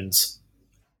happens,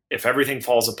 if everything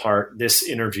falls apart, this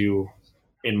interview,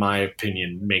 in my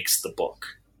opinion, makes the book.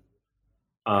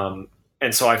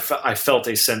 And so I felt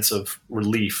a sense of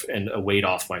relief and a weight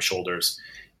off my shoulders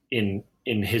in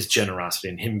his generosity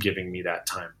and him giving me that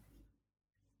time.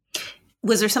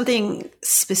 Was there something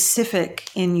specific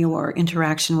in your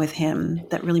interaction with him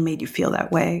that really made you feel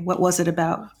that way? What was it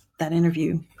about that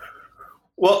interview?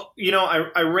 Well,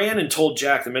 I ran and told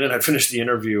Jack the minute I finished the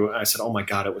interview. I said, "Oh my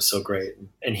God, it was so great."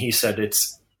 And he said,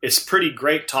 it's pretty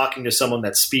great talking to someone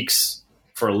that speaks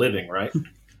for a living, right?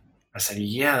 I said,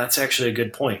 yeah, that's actually a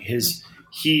good point.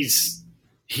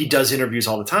 He does interviews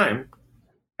all the time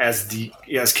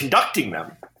as conducting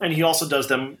them. And he also does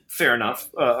them fair enough,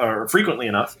 or frequently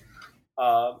enough,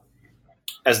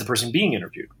 as the person being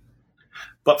interviewed.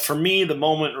 But for me, the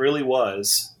moment really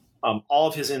was all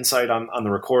of his insight on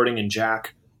the recording and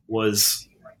Jack was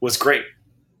great.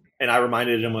 And I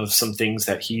reminded him of some things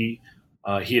that he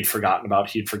he had forgotten about.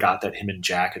 He had forgot that him and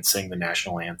Jack had sang the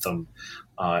national anthem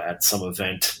at some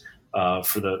event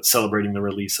for celebrating the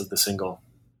release of the single.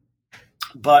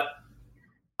 But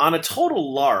on a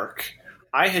total lark,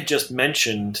 I had just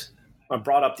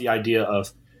brought up the idea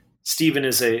of Stephen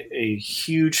is a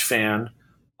huge fan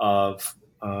of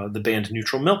the band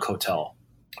Neutral Milk Hotel,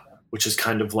 which is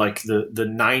kind of like the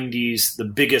 90s, the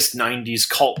biggest 90s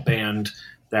cult band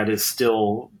that is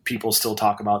people still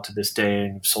talk about to this day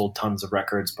and sold tons of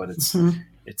records, but it's in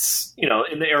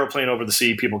the Aeroplane Over the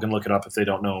Sea, people can look it up if they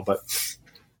don't know. But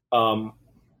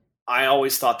I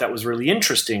always thought that was really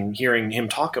interesting hearing him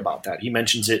talk about that. He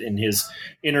mentions it in his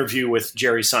interview with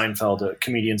Jerry Seinfeld,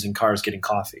 Comedians in Cars Getting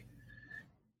Coffee.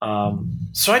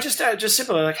 So I just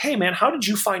simply like, hey man, how did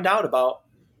you find out about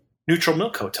Neutral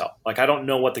Milk Hotel? Like, I don't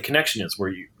know what the connection is.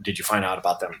 Did you find out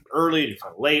about them early? Did you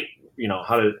find late?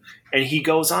 And he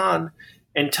goes on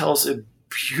and tells a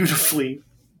beautifully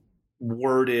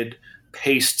worded,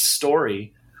 paced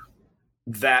story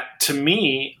that to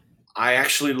me, I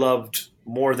actually loved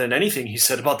more than anything he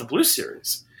said about the Blues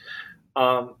series.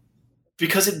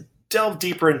 Because it delved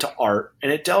deeper into art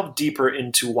and it delved deeper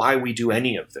into why we do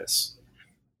any of this.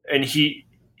 And he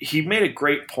made a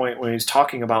great point when he was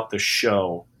talking about the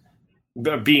show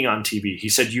being on TV. He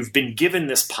said, you've been given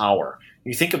this power.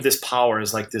 You think of this power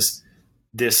as like this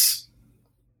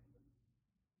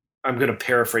I'm going to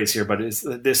paraphrase here, but it's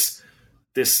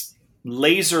this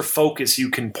laser focus you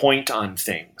can point on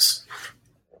things.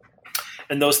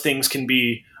 And those things can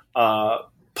be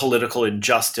political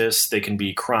injustice. They can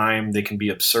be crime. They can be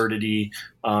absurdity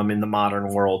in the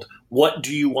modern world. What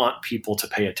do you want people to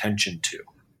pay attention to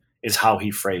is how he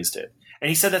phrased it. And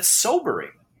he said that's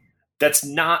sobering. That's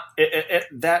not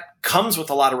that comes with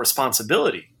a lot of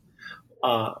responsibility.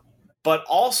 But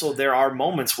also there are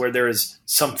moments where there is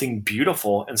something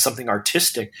beautiful and something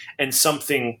artistic and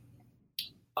something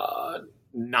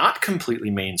not completely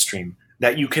mainstream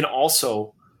that you can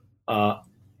also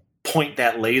point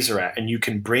that laser at and you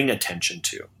can bring attention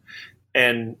to.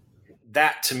 And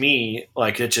that to me,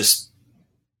 like, it just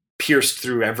pierced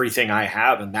through everything I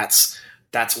have. And that's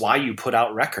why you put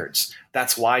out records.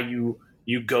 That's why you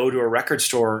go to a record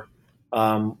store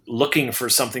looking for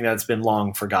something that's been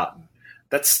long forgotten.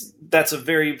 That's a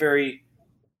very, very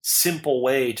simple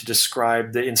way to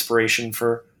describe the inspiration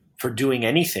for doing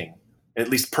anything, at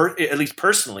least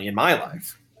personally in my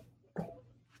life.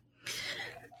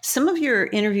 Some of your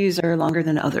interviews are longer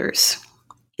than others.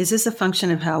 Is this a function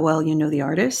of how well you know the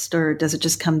artist, or does it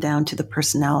just come down to the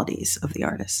personalities of the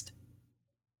artist?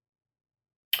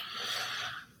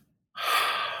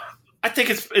 I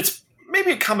think it's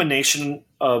maybe a combination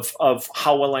of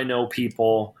how well I know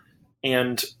people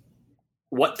and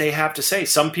what they have to say.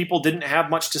 Some people didn't have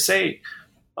much to say.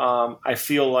 I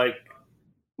feel like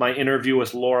my interview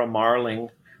with Laura Marling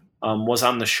was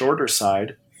on the shorter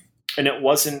side, and it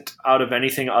wasn't out of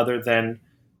anything other than,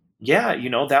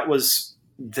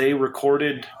 they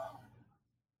recorded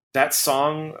that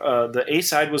song. The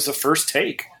A-side was the first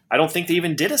take. I don't think they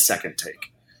even did a second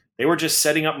take. They were just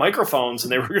setting up microphones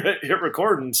and they were going to hit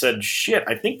record and said, shit,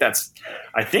 I think that's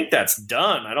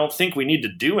done. I don't think we need to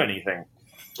do anything.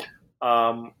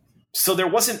 So there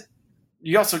wasn't,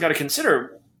 you also got to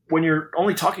consider when you're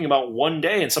only talking about one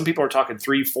day, and some people are talking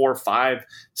 3, 4, 5,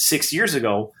 6 years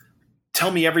ago,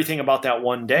 tell me everything about that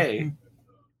one day.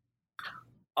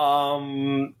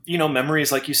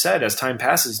 Memories, like you said, as time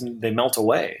passes, they melt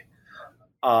away.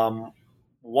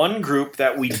 One group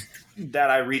that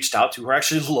I reached out to, who are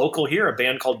actually local here, a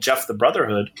band called Jeff the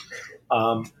Brotherhood.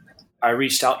 I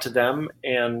reached out to them,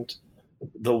 and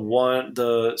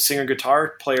the singer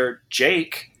guitar player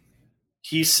Jake,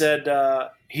 he said, I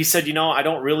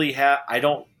don't really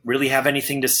have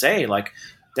anything to say. Like,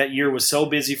 that year was so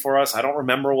busy for us. I don't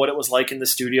remember what it was like in the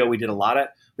studio. We had a lot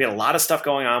of stuff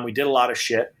going on. We did a lot of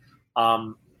shit.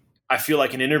 I feel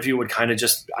like an interview would kind of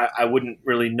just, I wouldn't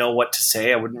really know what to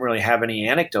say. I wouldn't really have any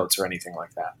anecdotes or anything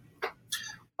like that.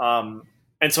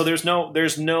 And so there's no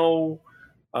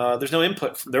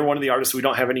input. They're one of the artists we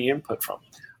don't have any input from.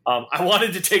 I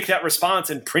wanted to take that response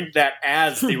and print that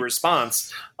as the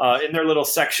response in their little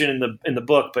section in the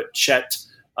book, but Chet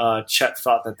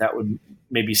thought that would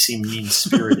maybe seem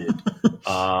mean-spirited,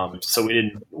 so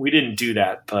we didn't do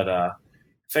that. But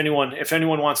if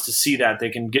anyone wants to see that, they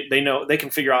can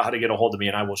figure out how to get a hold of me,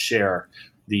 and I will share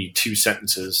the 2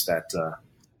 sentences that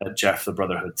Jeff the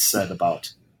Brotherhood said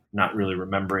about not really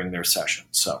remembering their session.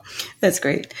 So that's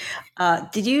great.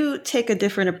 Did you take a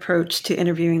different approach to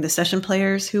interviewing the session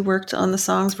players who worked on the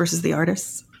songs versus the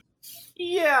artists?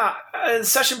 Yeah,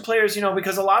 session players,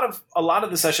 because a lot of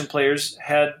the session players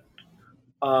had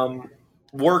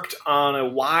worked on a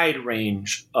wide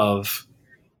range of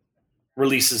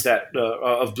releases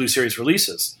of Blue Series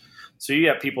releases. So you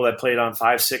have people that played on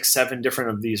 5, 6, 7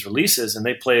 different of these releases, and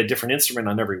they play a different instrument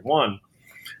on every one.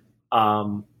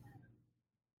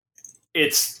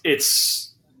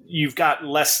 It's you've got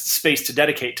less space to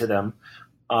dedicate to them.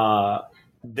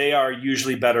 They are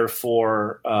usually better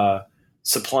for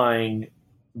supplying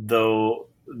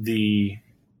the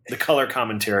color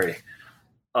commentary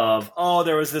of, oh,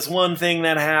 there was this one thing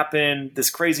that happened, this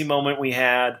crazy moment we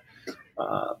had,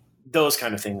 those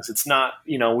kind of things. It's not,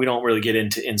 we don't really get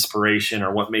into inspiration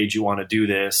or what made you want to do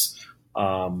this.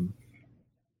 So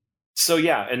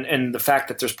yeah, and the fact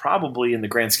that there's probably, in the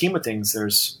grand scheme of things,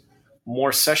 there's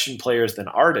more session players than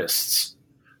artists.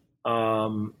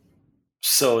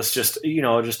 So it's just,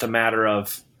 just a matter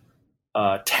of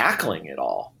tackling it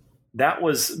all. That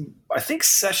was, I think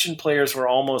session players were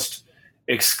almost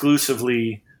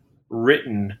exclusively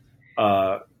written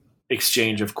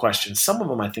exchange of questions. Some of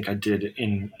them I think I did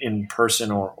in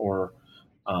person or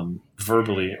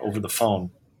verbally over the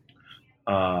phone.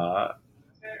 But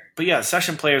yeah,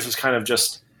 session players was kind of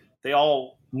just, they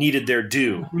all needed their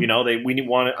due. I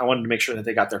wanted to make sure that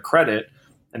they got their credit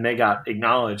and they got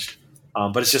acknowledged.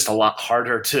 But it's just a lot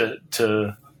harder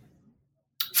to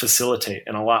facilitate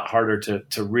and a lot harder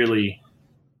to really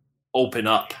open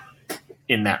up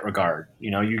in that regard.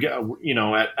 You get,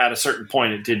 at a certain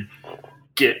point,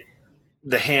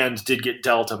 the hand did get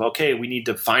dealt of, okay, we need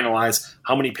to finalize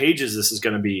how many pages this is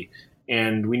going to be.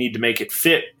 And we need to make it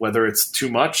fit, whether it's too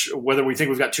much, whether we think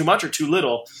we've got too much or too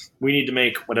little. We need to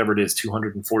make whatever it is,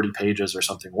 240 pages or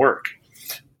something work.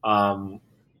 So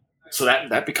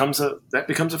that becomes a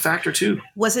factor too.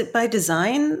 Was it by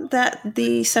design that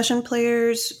the session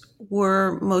players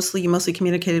were you mostly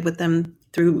communicated with them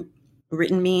through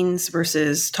written means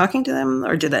versus talking to them,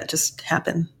 or did that just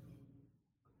happen?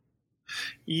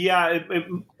 Yeah,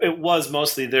 it was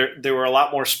mostly there were a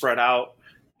lot more spread out,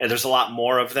 and there's a lot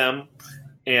more of them.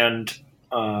 And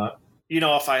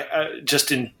if I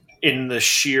just in the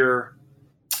sheer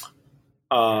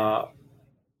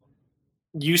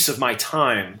use of my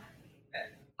time,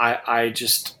 I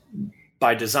just,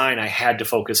 by design, I had to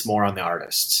focus more on the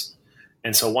artists.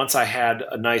 And so once I had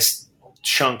a nice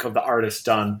chunk of the artists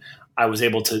done, I was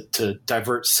able to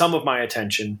divert some of my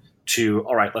attention to,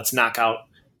 all right, let's knock out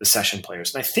the session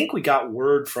players. And I think we got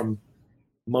word from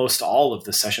most all of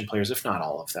the session players, if not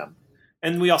all of them.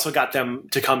 And we also got them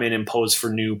to come in and pose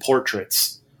for new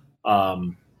portraits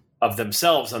of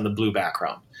themselves on the blue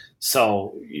background.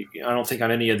 So I don't think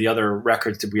on any of the other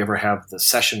records did we ever have the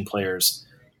session players'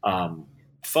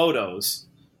 photos.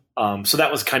 So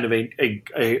that was kind of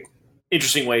a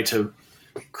interesting way to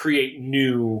create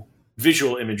new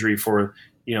visual imagery for,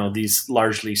 these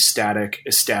largely static,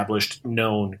 established,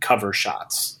 known cover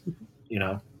shots,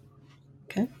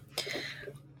 Okay.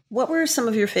 What were some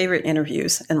of your favorite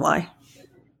interviews and why?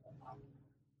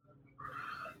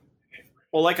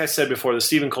 Well, like I said before, the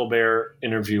Stephen Colbert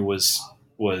interview was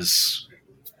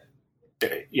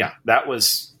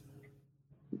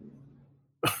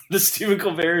the Stephen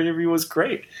Colbert interview was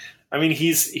great. I mean,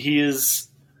 he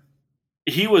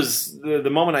was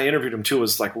the moment I interviewed him too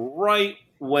was like right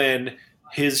when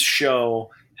his show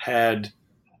had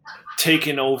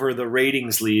taken over the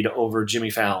ratings lead over Jimmy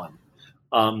Fallon.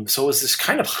 So it was this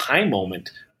kind of high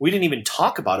moment. We didn't even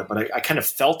talk about it, but I kind of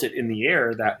felt it in the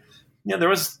air that, there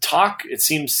was talk, it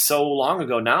seems so long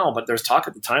ago now, but there's talk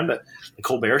at the time that the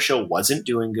Colbert Show wasn't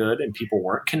doing good and people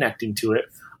weren't connecting to it.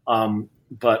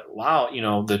 But wow,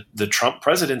 the Trump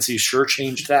presidency sure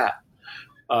changed that.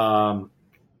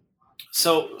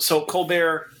 So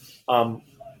Colbert,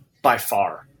 by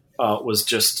far, was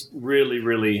just really,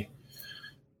 really,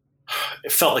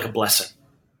 it felt like a blessing.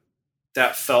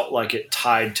 That felt like it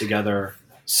tied together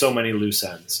so many loose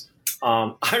ends.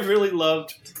 I really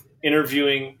loved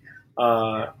interviewing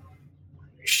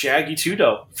Shaggy Two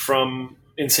Dope from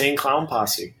Insane Clown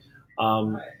Posse.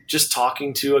 Just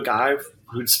talking to a guy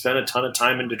who'd spent a ton of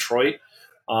time in Detroit.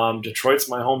 Detroit's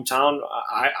my hometown.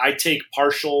 I take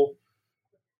partial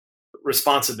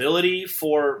responsibility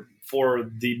for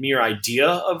the mere idea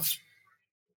of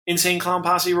Insane Clown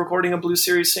Posse recording a Blue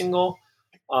Series single.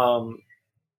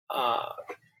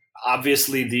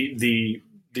 Obviously,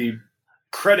 the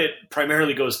credit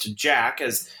primarily goes to Jack,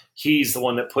 as he's the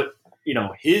one that put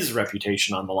his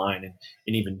reputation on the line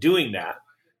in even doing that,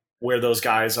 where those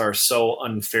guys are so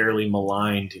unfairly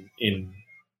maligned in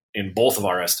both of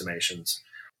our estimations.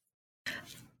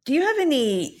 Do you have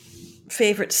any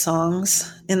favorite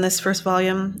songs in this first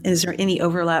volume? Is there any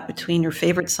overlap between your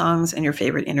favorite songs and your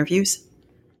favorite interviews?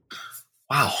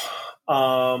 Wow.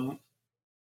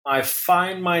 I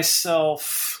find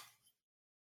myself,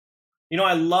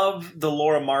 I love the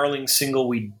Laura Marling single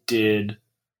we did,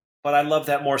 but I love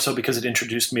that more so because it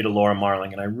introduced me to Laura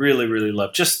Marling, and I really, really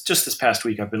love. Just this past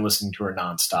week, I've been listening to her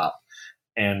nonstop,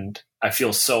 and I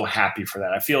feel so happy for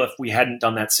that. I feel if we hadn't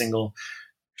done that single,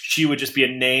 she would just be a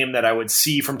name that I would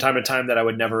see from time to time that I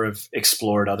would never have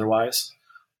explored otherwise.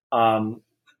 A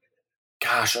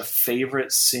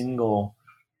favorite single.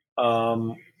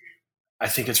 I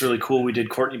think it's really cool. We did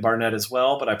Courtney Barnett as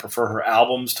well, but I prefer her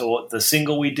albums to the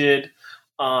single we did.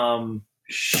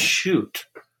 Shoot.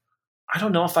 I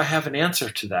don't know if I have an answer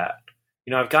to that.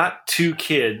 I've got 2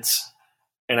 kids,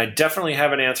 and I definitely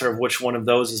have an answer of which one of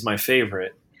those is my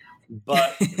favorite.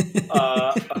 But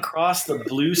across the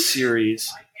Blue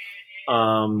series,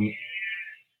 you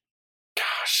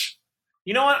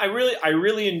know what? I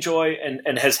really enjoy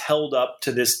and has held up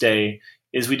to this day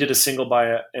is we did a single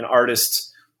by an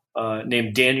artist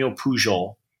named Daniel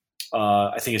Pujol.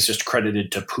 I think it's just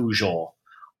credited to Pujol.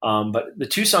 But the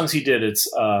 2 songs he did, it's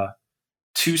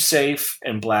Too Safe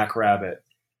and Black Rabbit.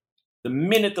 The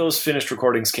minute those finished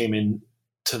recordings came in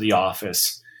to the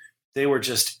office, they were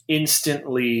just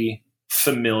instantly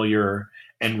familiar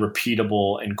and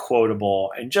repeatable and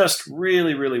quotable and just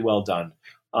really, really well done.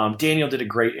 Daniel did a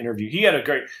great interview. He had a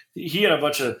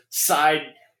bunch of side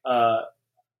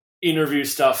interview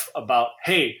stuff about,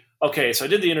 hey, okay, so I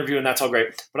did the interview and that's all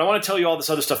great, but I want to tell you all this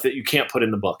other stuff that you can't put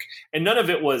in the book. And none of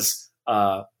it was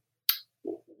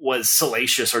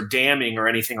salacious or damning or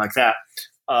anything like that.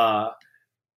 To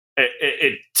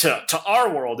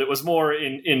our world, it was more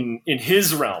in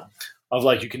his realm of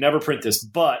like, you can never print this,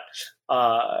 but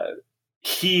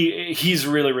he's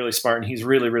really, really smart, and he's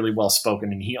really, really well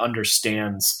spoken, and he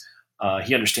understands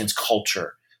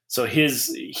culture. So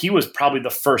he was probably the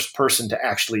first person to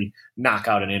actually knock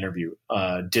out an interview.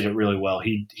 Did it really well.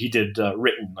 He did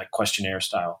written, like, questionnaire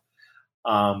style.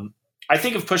 I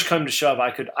think if push come to shove,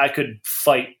 I could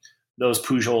fight those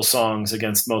Pujol songs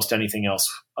against most anything else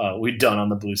we'd done on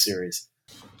the Blue series.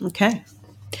 Okay.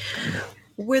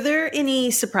 Were there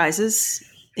any surprises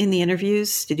in the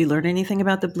interviews? Did you learn anything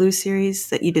about the Blue series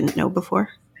that you didn't know before?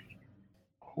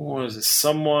 Was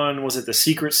it the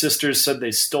Secret Sisters said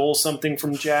they stole something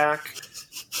from Jack?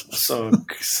 So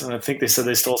I think they said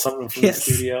they stole something from the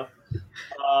studio.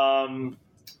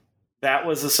 That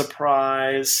was a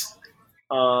surprise.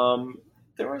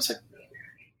 There was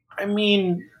I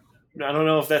don't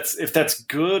know if that's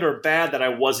good or bad that I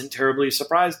wasn't terribly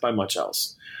surprised by much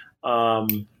else. I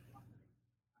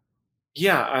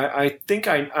think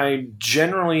I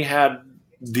generally had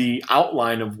the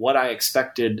outline of what I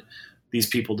expected these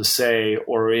people to say,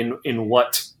 or in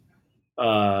what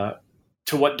to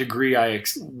what degree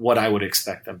what I would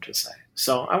expect them to say.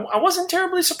 So I wasn't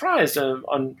terribly surprised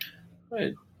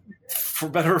for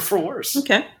better or for worse.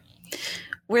 Okay.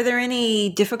 Were there any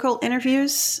difficult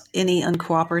interviews? Any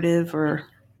uncooperative or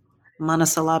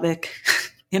monosyllabic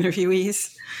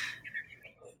interviewees?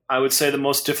 I would say the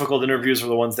most difficult interviews were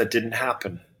the ones that didn't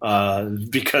happen,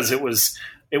 because it was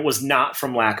not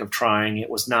from lack of trying. It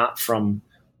was not from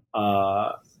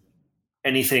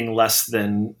anything less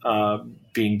than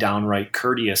being downright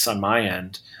courteous on my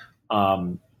end.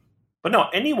 But no,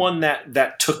 anyone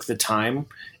that took the time,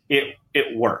 it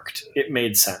worked. It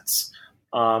made sense.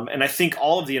 And I think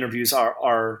all of the interviews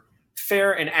are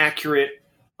fair and accurate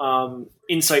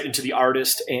insight into the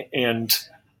artist and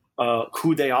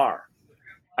who they are.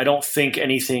 I don't think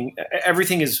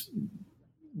everything is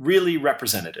really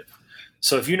representative.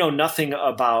 So if you know nothing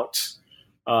about,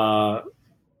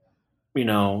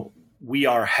 We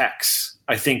Are Hex,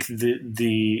 I think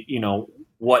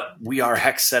what We Are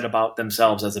Hex said about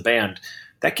themselves as a band,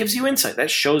 that gives you insight.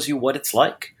 That shows you what it's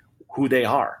like, who they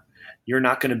are. You're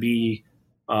not going to be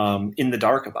in the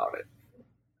dark about it.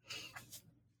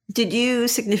 Did you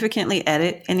significantly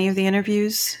edit any of the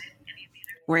interviews?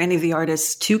 Were any of the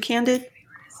artists too candid?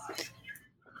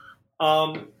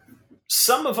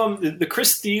 Some of them, the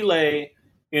Chris Thiele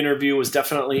interview was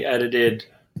definitely edited.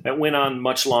 That went on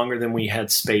much longer than we had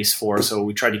space for, so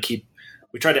we tried to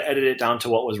edit it down to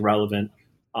what was relevant.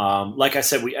 Like I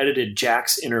said, we edited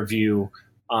Jack's interview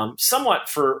somewhat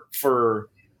for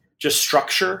just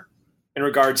structure in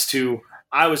regards to,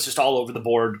 I was just all over the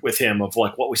board with him of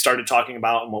like what we started talking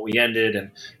about and what we ended, and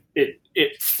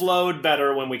it flowed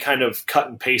better when we kind of cut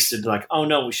and pasted like, oh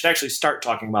no, we should actually start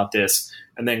talking about this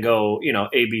and then go,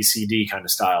 A, B, C, D kind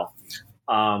of style.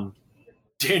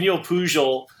 Daniel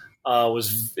Pujol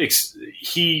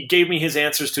he gave me his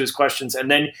answers to his questions, and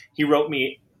then he wrote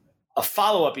me a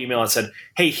follow-up email and said,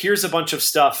 hey, here's a bunch of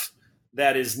stuff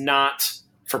that is not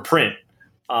for print.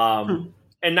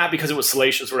 and not because it was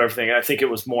salacious or everything. I think it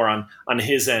was more on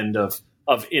his end of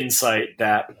insight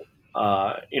that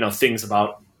things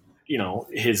about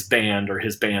his band or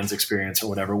his band's experience or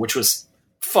whatever, which was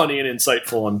funny and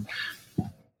insightful, and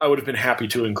I would have been happy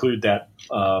to include that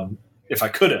if I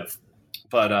could have.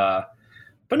 But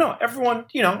no,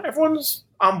 everyone's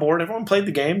on board. Everyone played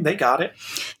the game. They got it.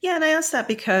 Yeah, and I asked that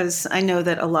because I know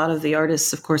that a lot of the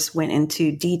artists, of course, went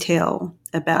into detail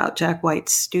about Jack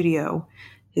White's studio,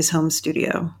 his home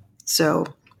studio. So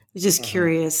I'm just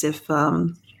curious if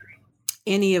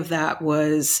any of that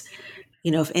was,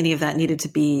 if any of that needed to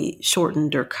be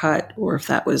shortened or cut, or if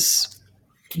that was...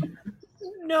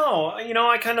 No,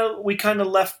 we kind of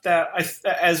left that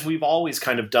as we've always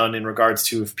kind of done in regards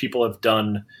to if people have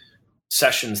done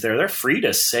sessions there, they're free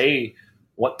to say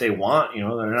what they want.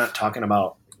 They're not talking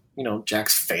about,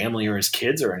 Jack's family or his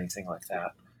kids or anything like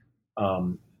that.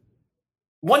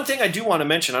 One thing I do want to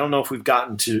mention, I don't know if we've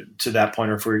gotten to that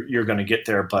point or if you're going to get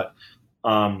there, but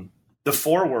the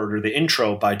foreword or the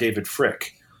intro by David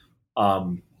Frick,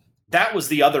 that was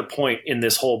the other point in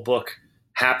this whole book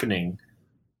happening.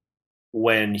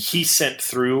 When he sent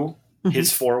through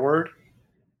his foreword,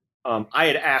 I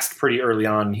had asked pretty early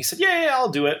on, and he said, yeah, I'll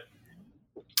do it.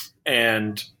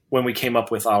 And when we came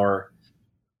up with our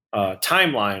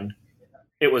timeline,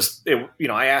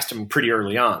 I asked him pretty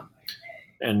early on,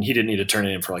 and he didn't need to turn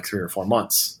it in for like 3 or 4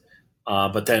 months.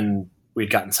 But then we'd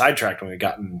gotten sidetracked and we'd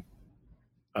gotten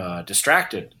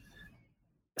distracted.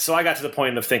 So I got to the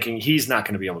point of thinking he's not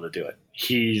going to be able to do it.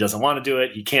 He doesn't want to do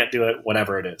it. He can't do it,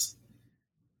 whatever it is.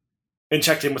 And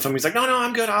checked in with him. He's like, no,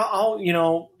 I'm good. I'll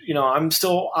I'm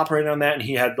still operating on that. And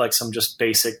he had like some just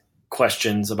basic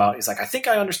questions about, he's like, I think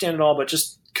I understand it all, but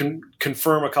just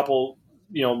confirm a couple,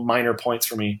 minor points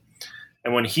for me.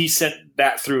 And when he sent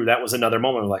that through, that was another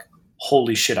moment of like,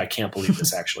 holy shit, I can't believe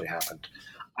this actually happened.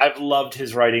 I've loved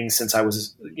his writing since I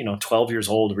was, 12 years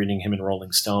old, reading him in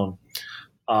Rolling Stone.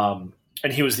 And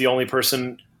he was the only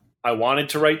person I wanted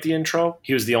to write the intro.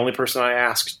 He was the only person I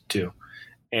asked to.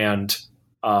 And,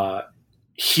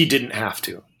 he didn't have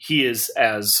to. He is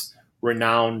as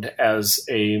renowned as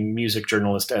a music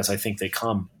journalist as I think they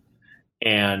come.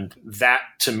 And that,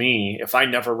 to me, if I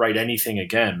never write anything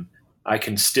again, I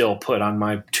can still put on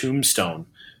my tombstone,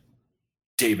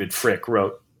 David Frick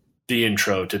wrote the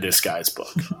intro to this guy's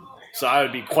book. So I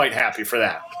would be quite happy for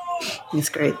that. That's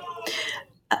great.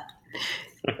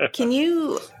 Can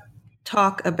you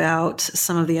talk about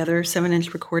some of the other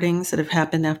 7-inch recordings that have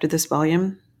happened after this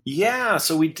volume? Yeah,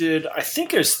 so we did. I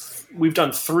think we've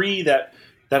done 3 that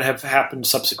have happened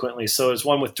subsequently. So there's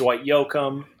one with Dwight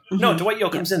Yoakam. Mm-hmm. No, Dwight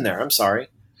Yoakam's in there. I'm sorry.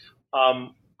 And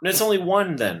it's only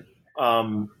one then.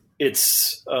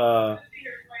 It's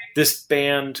this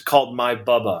band called My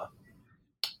Bubba,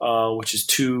 which is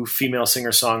 2 female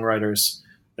singer-songwriters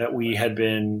that we had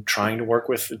been trying to work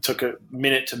with. It took a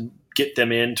minute to get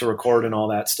them in to record and all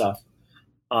that stuff.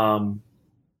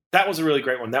 That was a really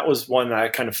great one. That was one that I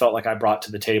kind of felt like I brought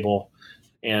to the table,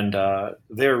 and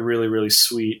they're really, really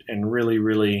sweet and really,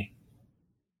 really.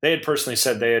 They had personally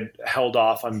said they had held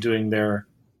off on doing their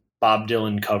Bob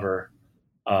Dylan cover,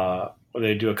 where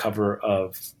they do a cover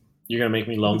of "You're Gonna Make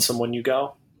Me Lonesome When You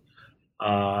Go,"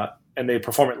 and they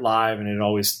perform it live, and it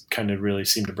always kind of really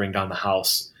seemed to bring down the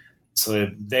house. So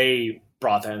they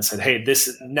brought that and said, "Hey,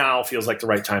 this now feels like the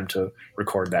right time to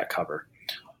record that cover."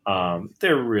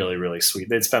 They're really, really sweet.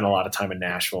 They'd spent a lot of time in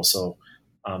Nashville, so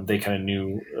they kind of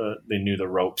knew the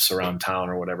ropes around town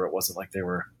or whatever. It wasn't like they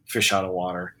were fish out of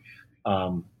water.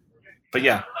 But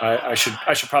yeah, I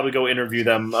should probably go interview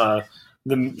them as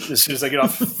soon as I get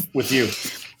off with you.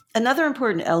 Another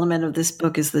important element of this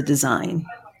book is the design.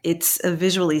 It's a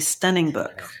visually stunning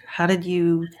book. How did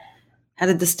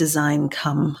this design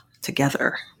come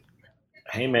together?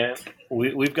 Hey man,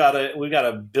 we've got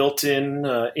a built-in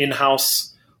in-house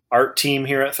art team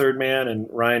here at Third Man, and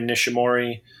Ryan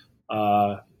Nishimori,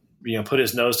 put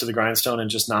his nose to the grindstone and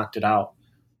just knocked it out.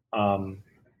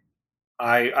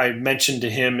 I mentioned to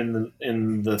him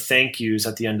in the thank yous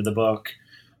at the end of the book,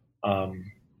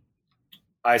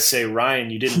 I say, Ryan,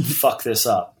 you didn't fuck this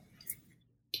up.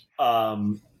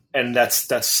 And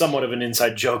that's somewhat of an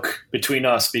inside joke between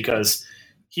us, because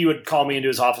he would call me into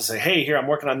his office and say, hey, here, I'm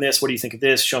working on this. What do you think of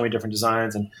this? Show me different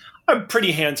designs. And I'm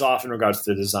pretty hands-off in regards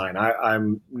to the design.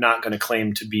 I'm not going to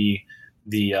claim to be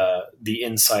the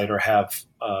insight or have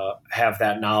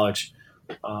that knowledge.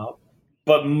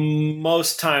 But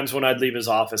most times when I'd leave his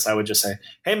office, I would just say,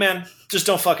 hey, man, just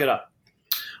don't fuck it up.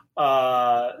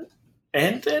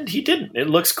 And he didn't. It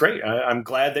looks great. I'm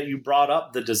glad that you brought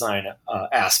up the design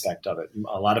aspect of it.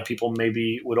 A lot of people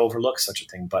maybe would overlook such a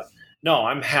thing. But no,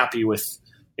 I'm happy with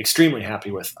extremely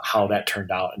happy with how that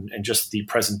turned out, and just the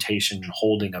presentation and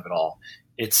holding of it all.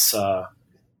 It's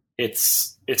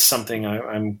something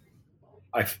I'm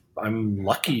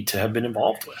lucky to have been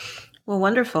involved with. Well,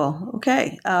 wonderful.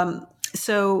 Okay.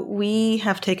 So we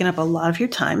have taken up a lot of your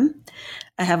time.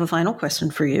 I have a final question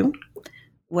for you.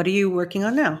 What are you working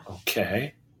on now?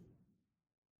 Okay.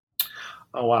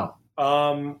 Oh, wow.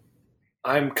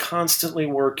 I'm constantly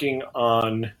working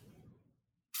on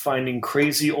finding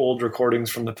crazy old recordings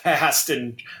from the past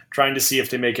and trying to see if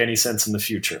they make any sense in the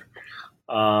future.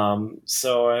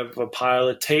 So I have a pile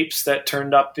of tapes that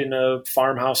turned up in a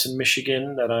farmhouse in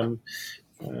Michigan that I'm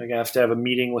going to have a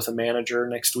meeting with a manager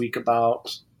next week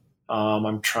about.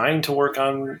 I'm trying to work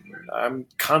on, I'm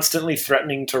constantly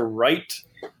threatening to write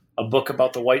a book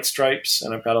about the White Stripes,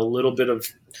 and I've got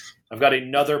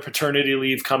another paternity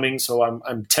leave coming, so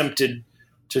I'm tempted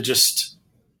to just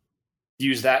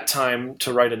use that time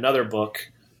to write another book.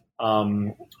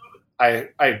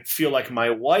 I feel like my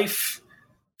wife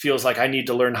feels like I need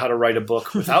to learn how to write a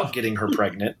book without getting her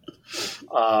pregnant.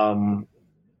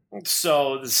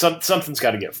 So something's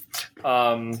got to give.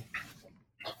 But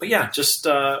yeah, just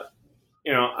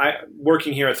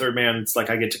working here at Third Man, it's like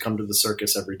I get to come to the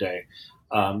circus every day.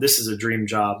 This is a dream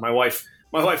job. My wife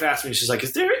asked me, she's like,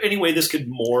 "Is there any way this could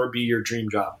more be your dream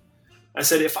job?" I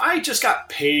said, "If I just got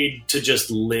paid to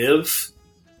just live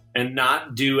and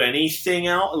not do anything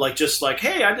else,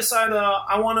 hey, I decided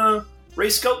I want to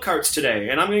race goat carts today,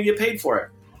 and I'm going to get paid for it."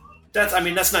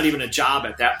 That's not even a job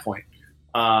at that point.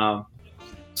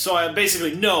 So I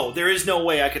basically, no, there is no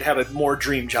way I could have a more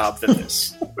dream job than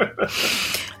this.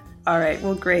 All right.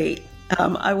 Well, great.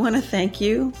 I want to thank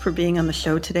you for being on the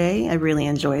show today. I really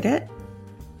enjoyed it.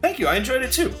 Thank you. I enjoyed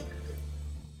it too.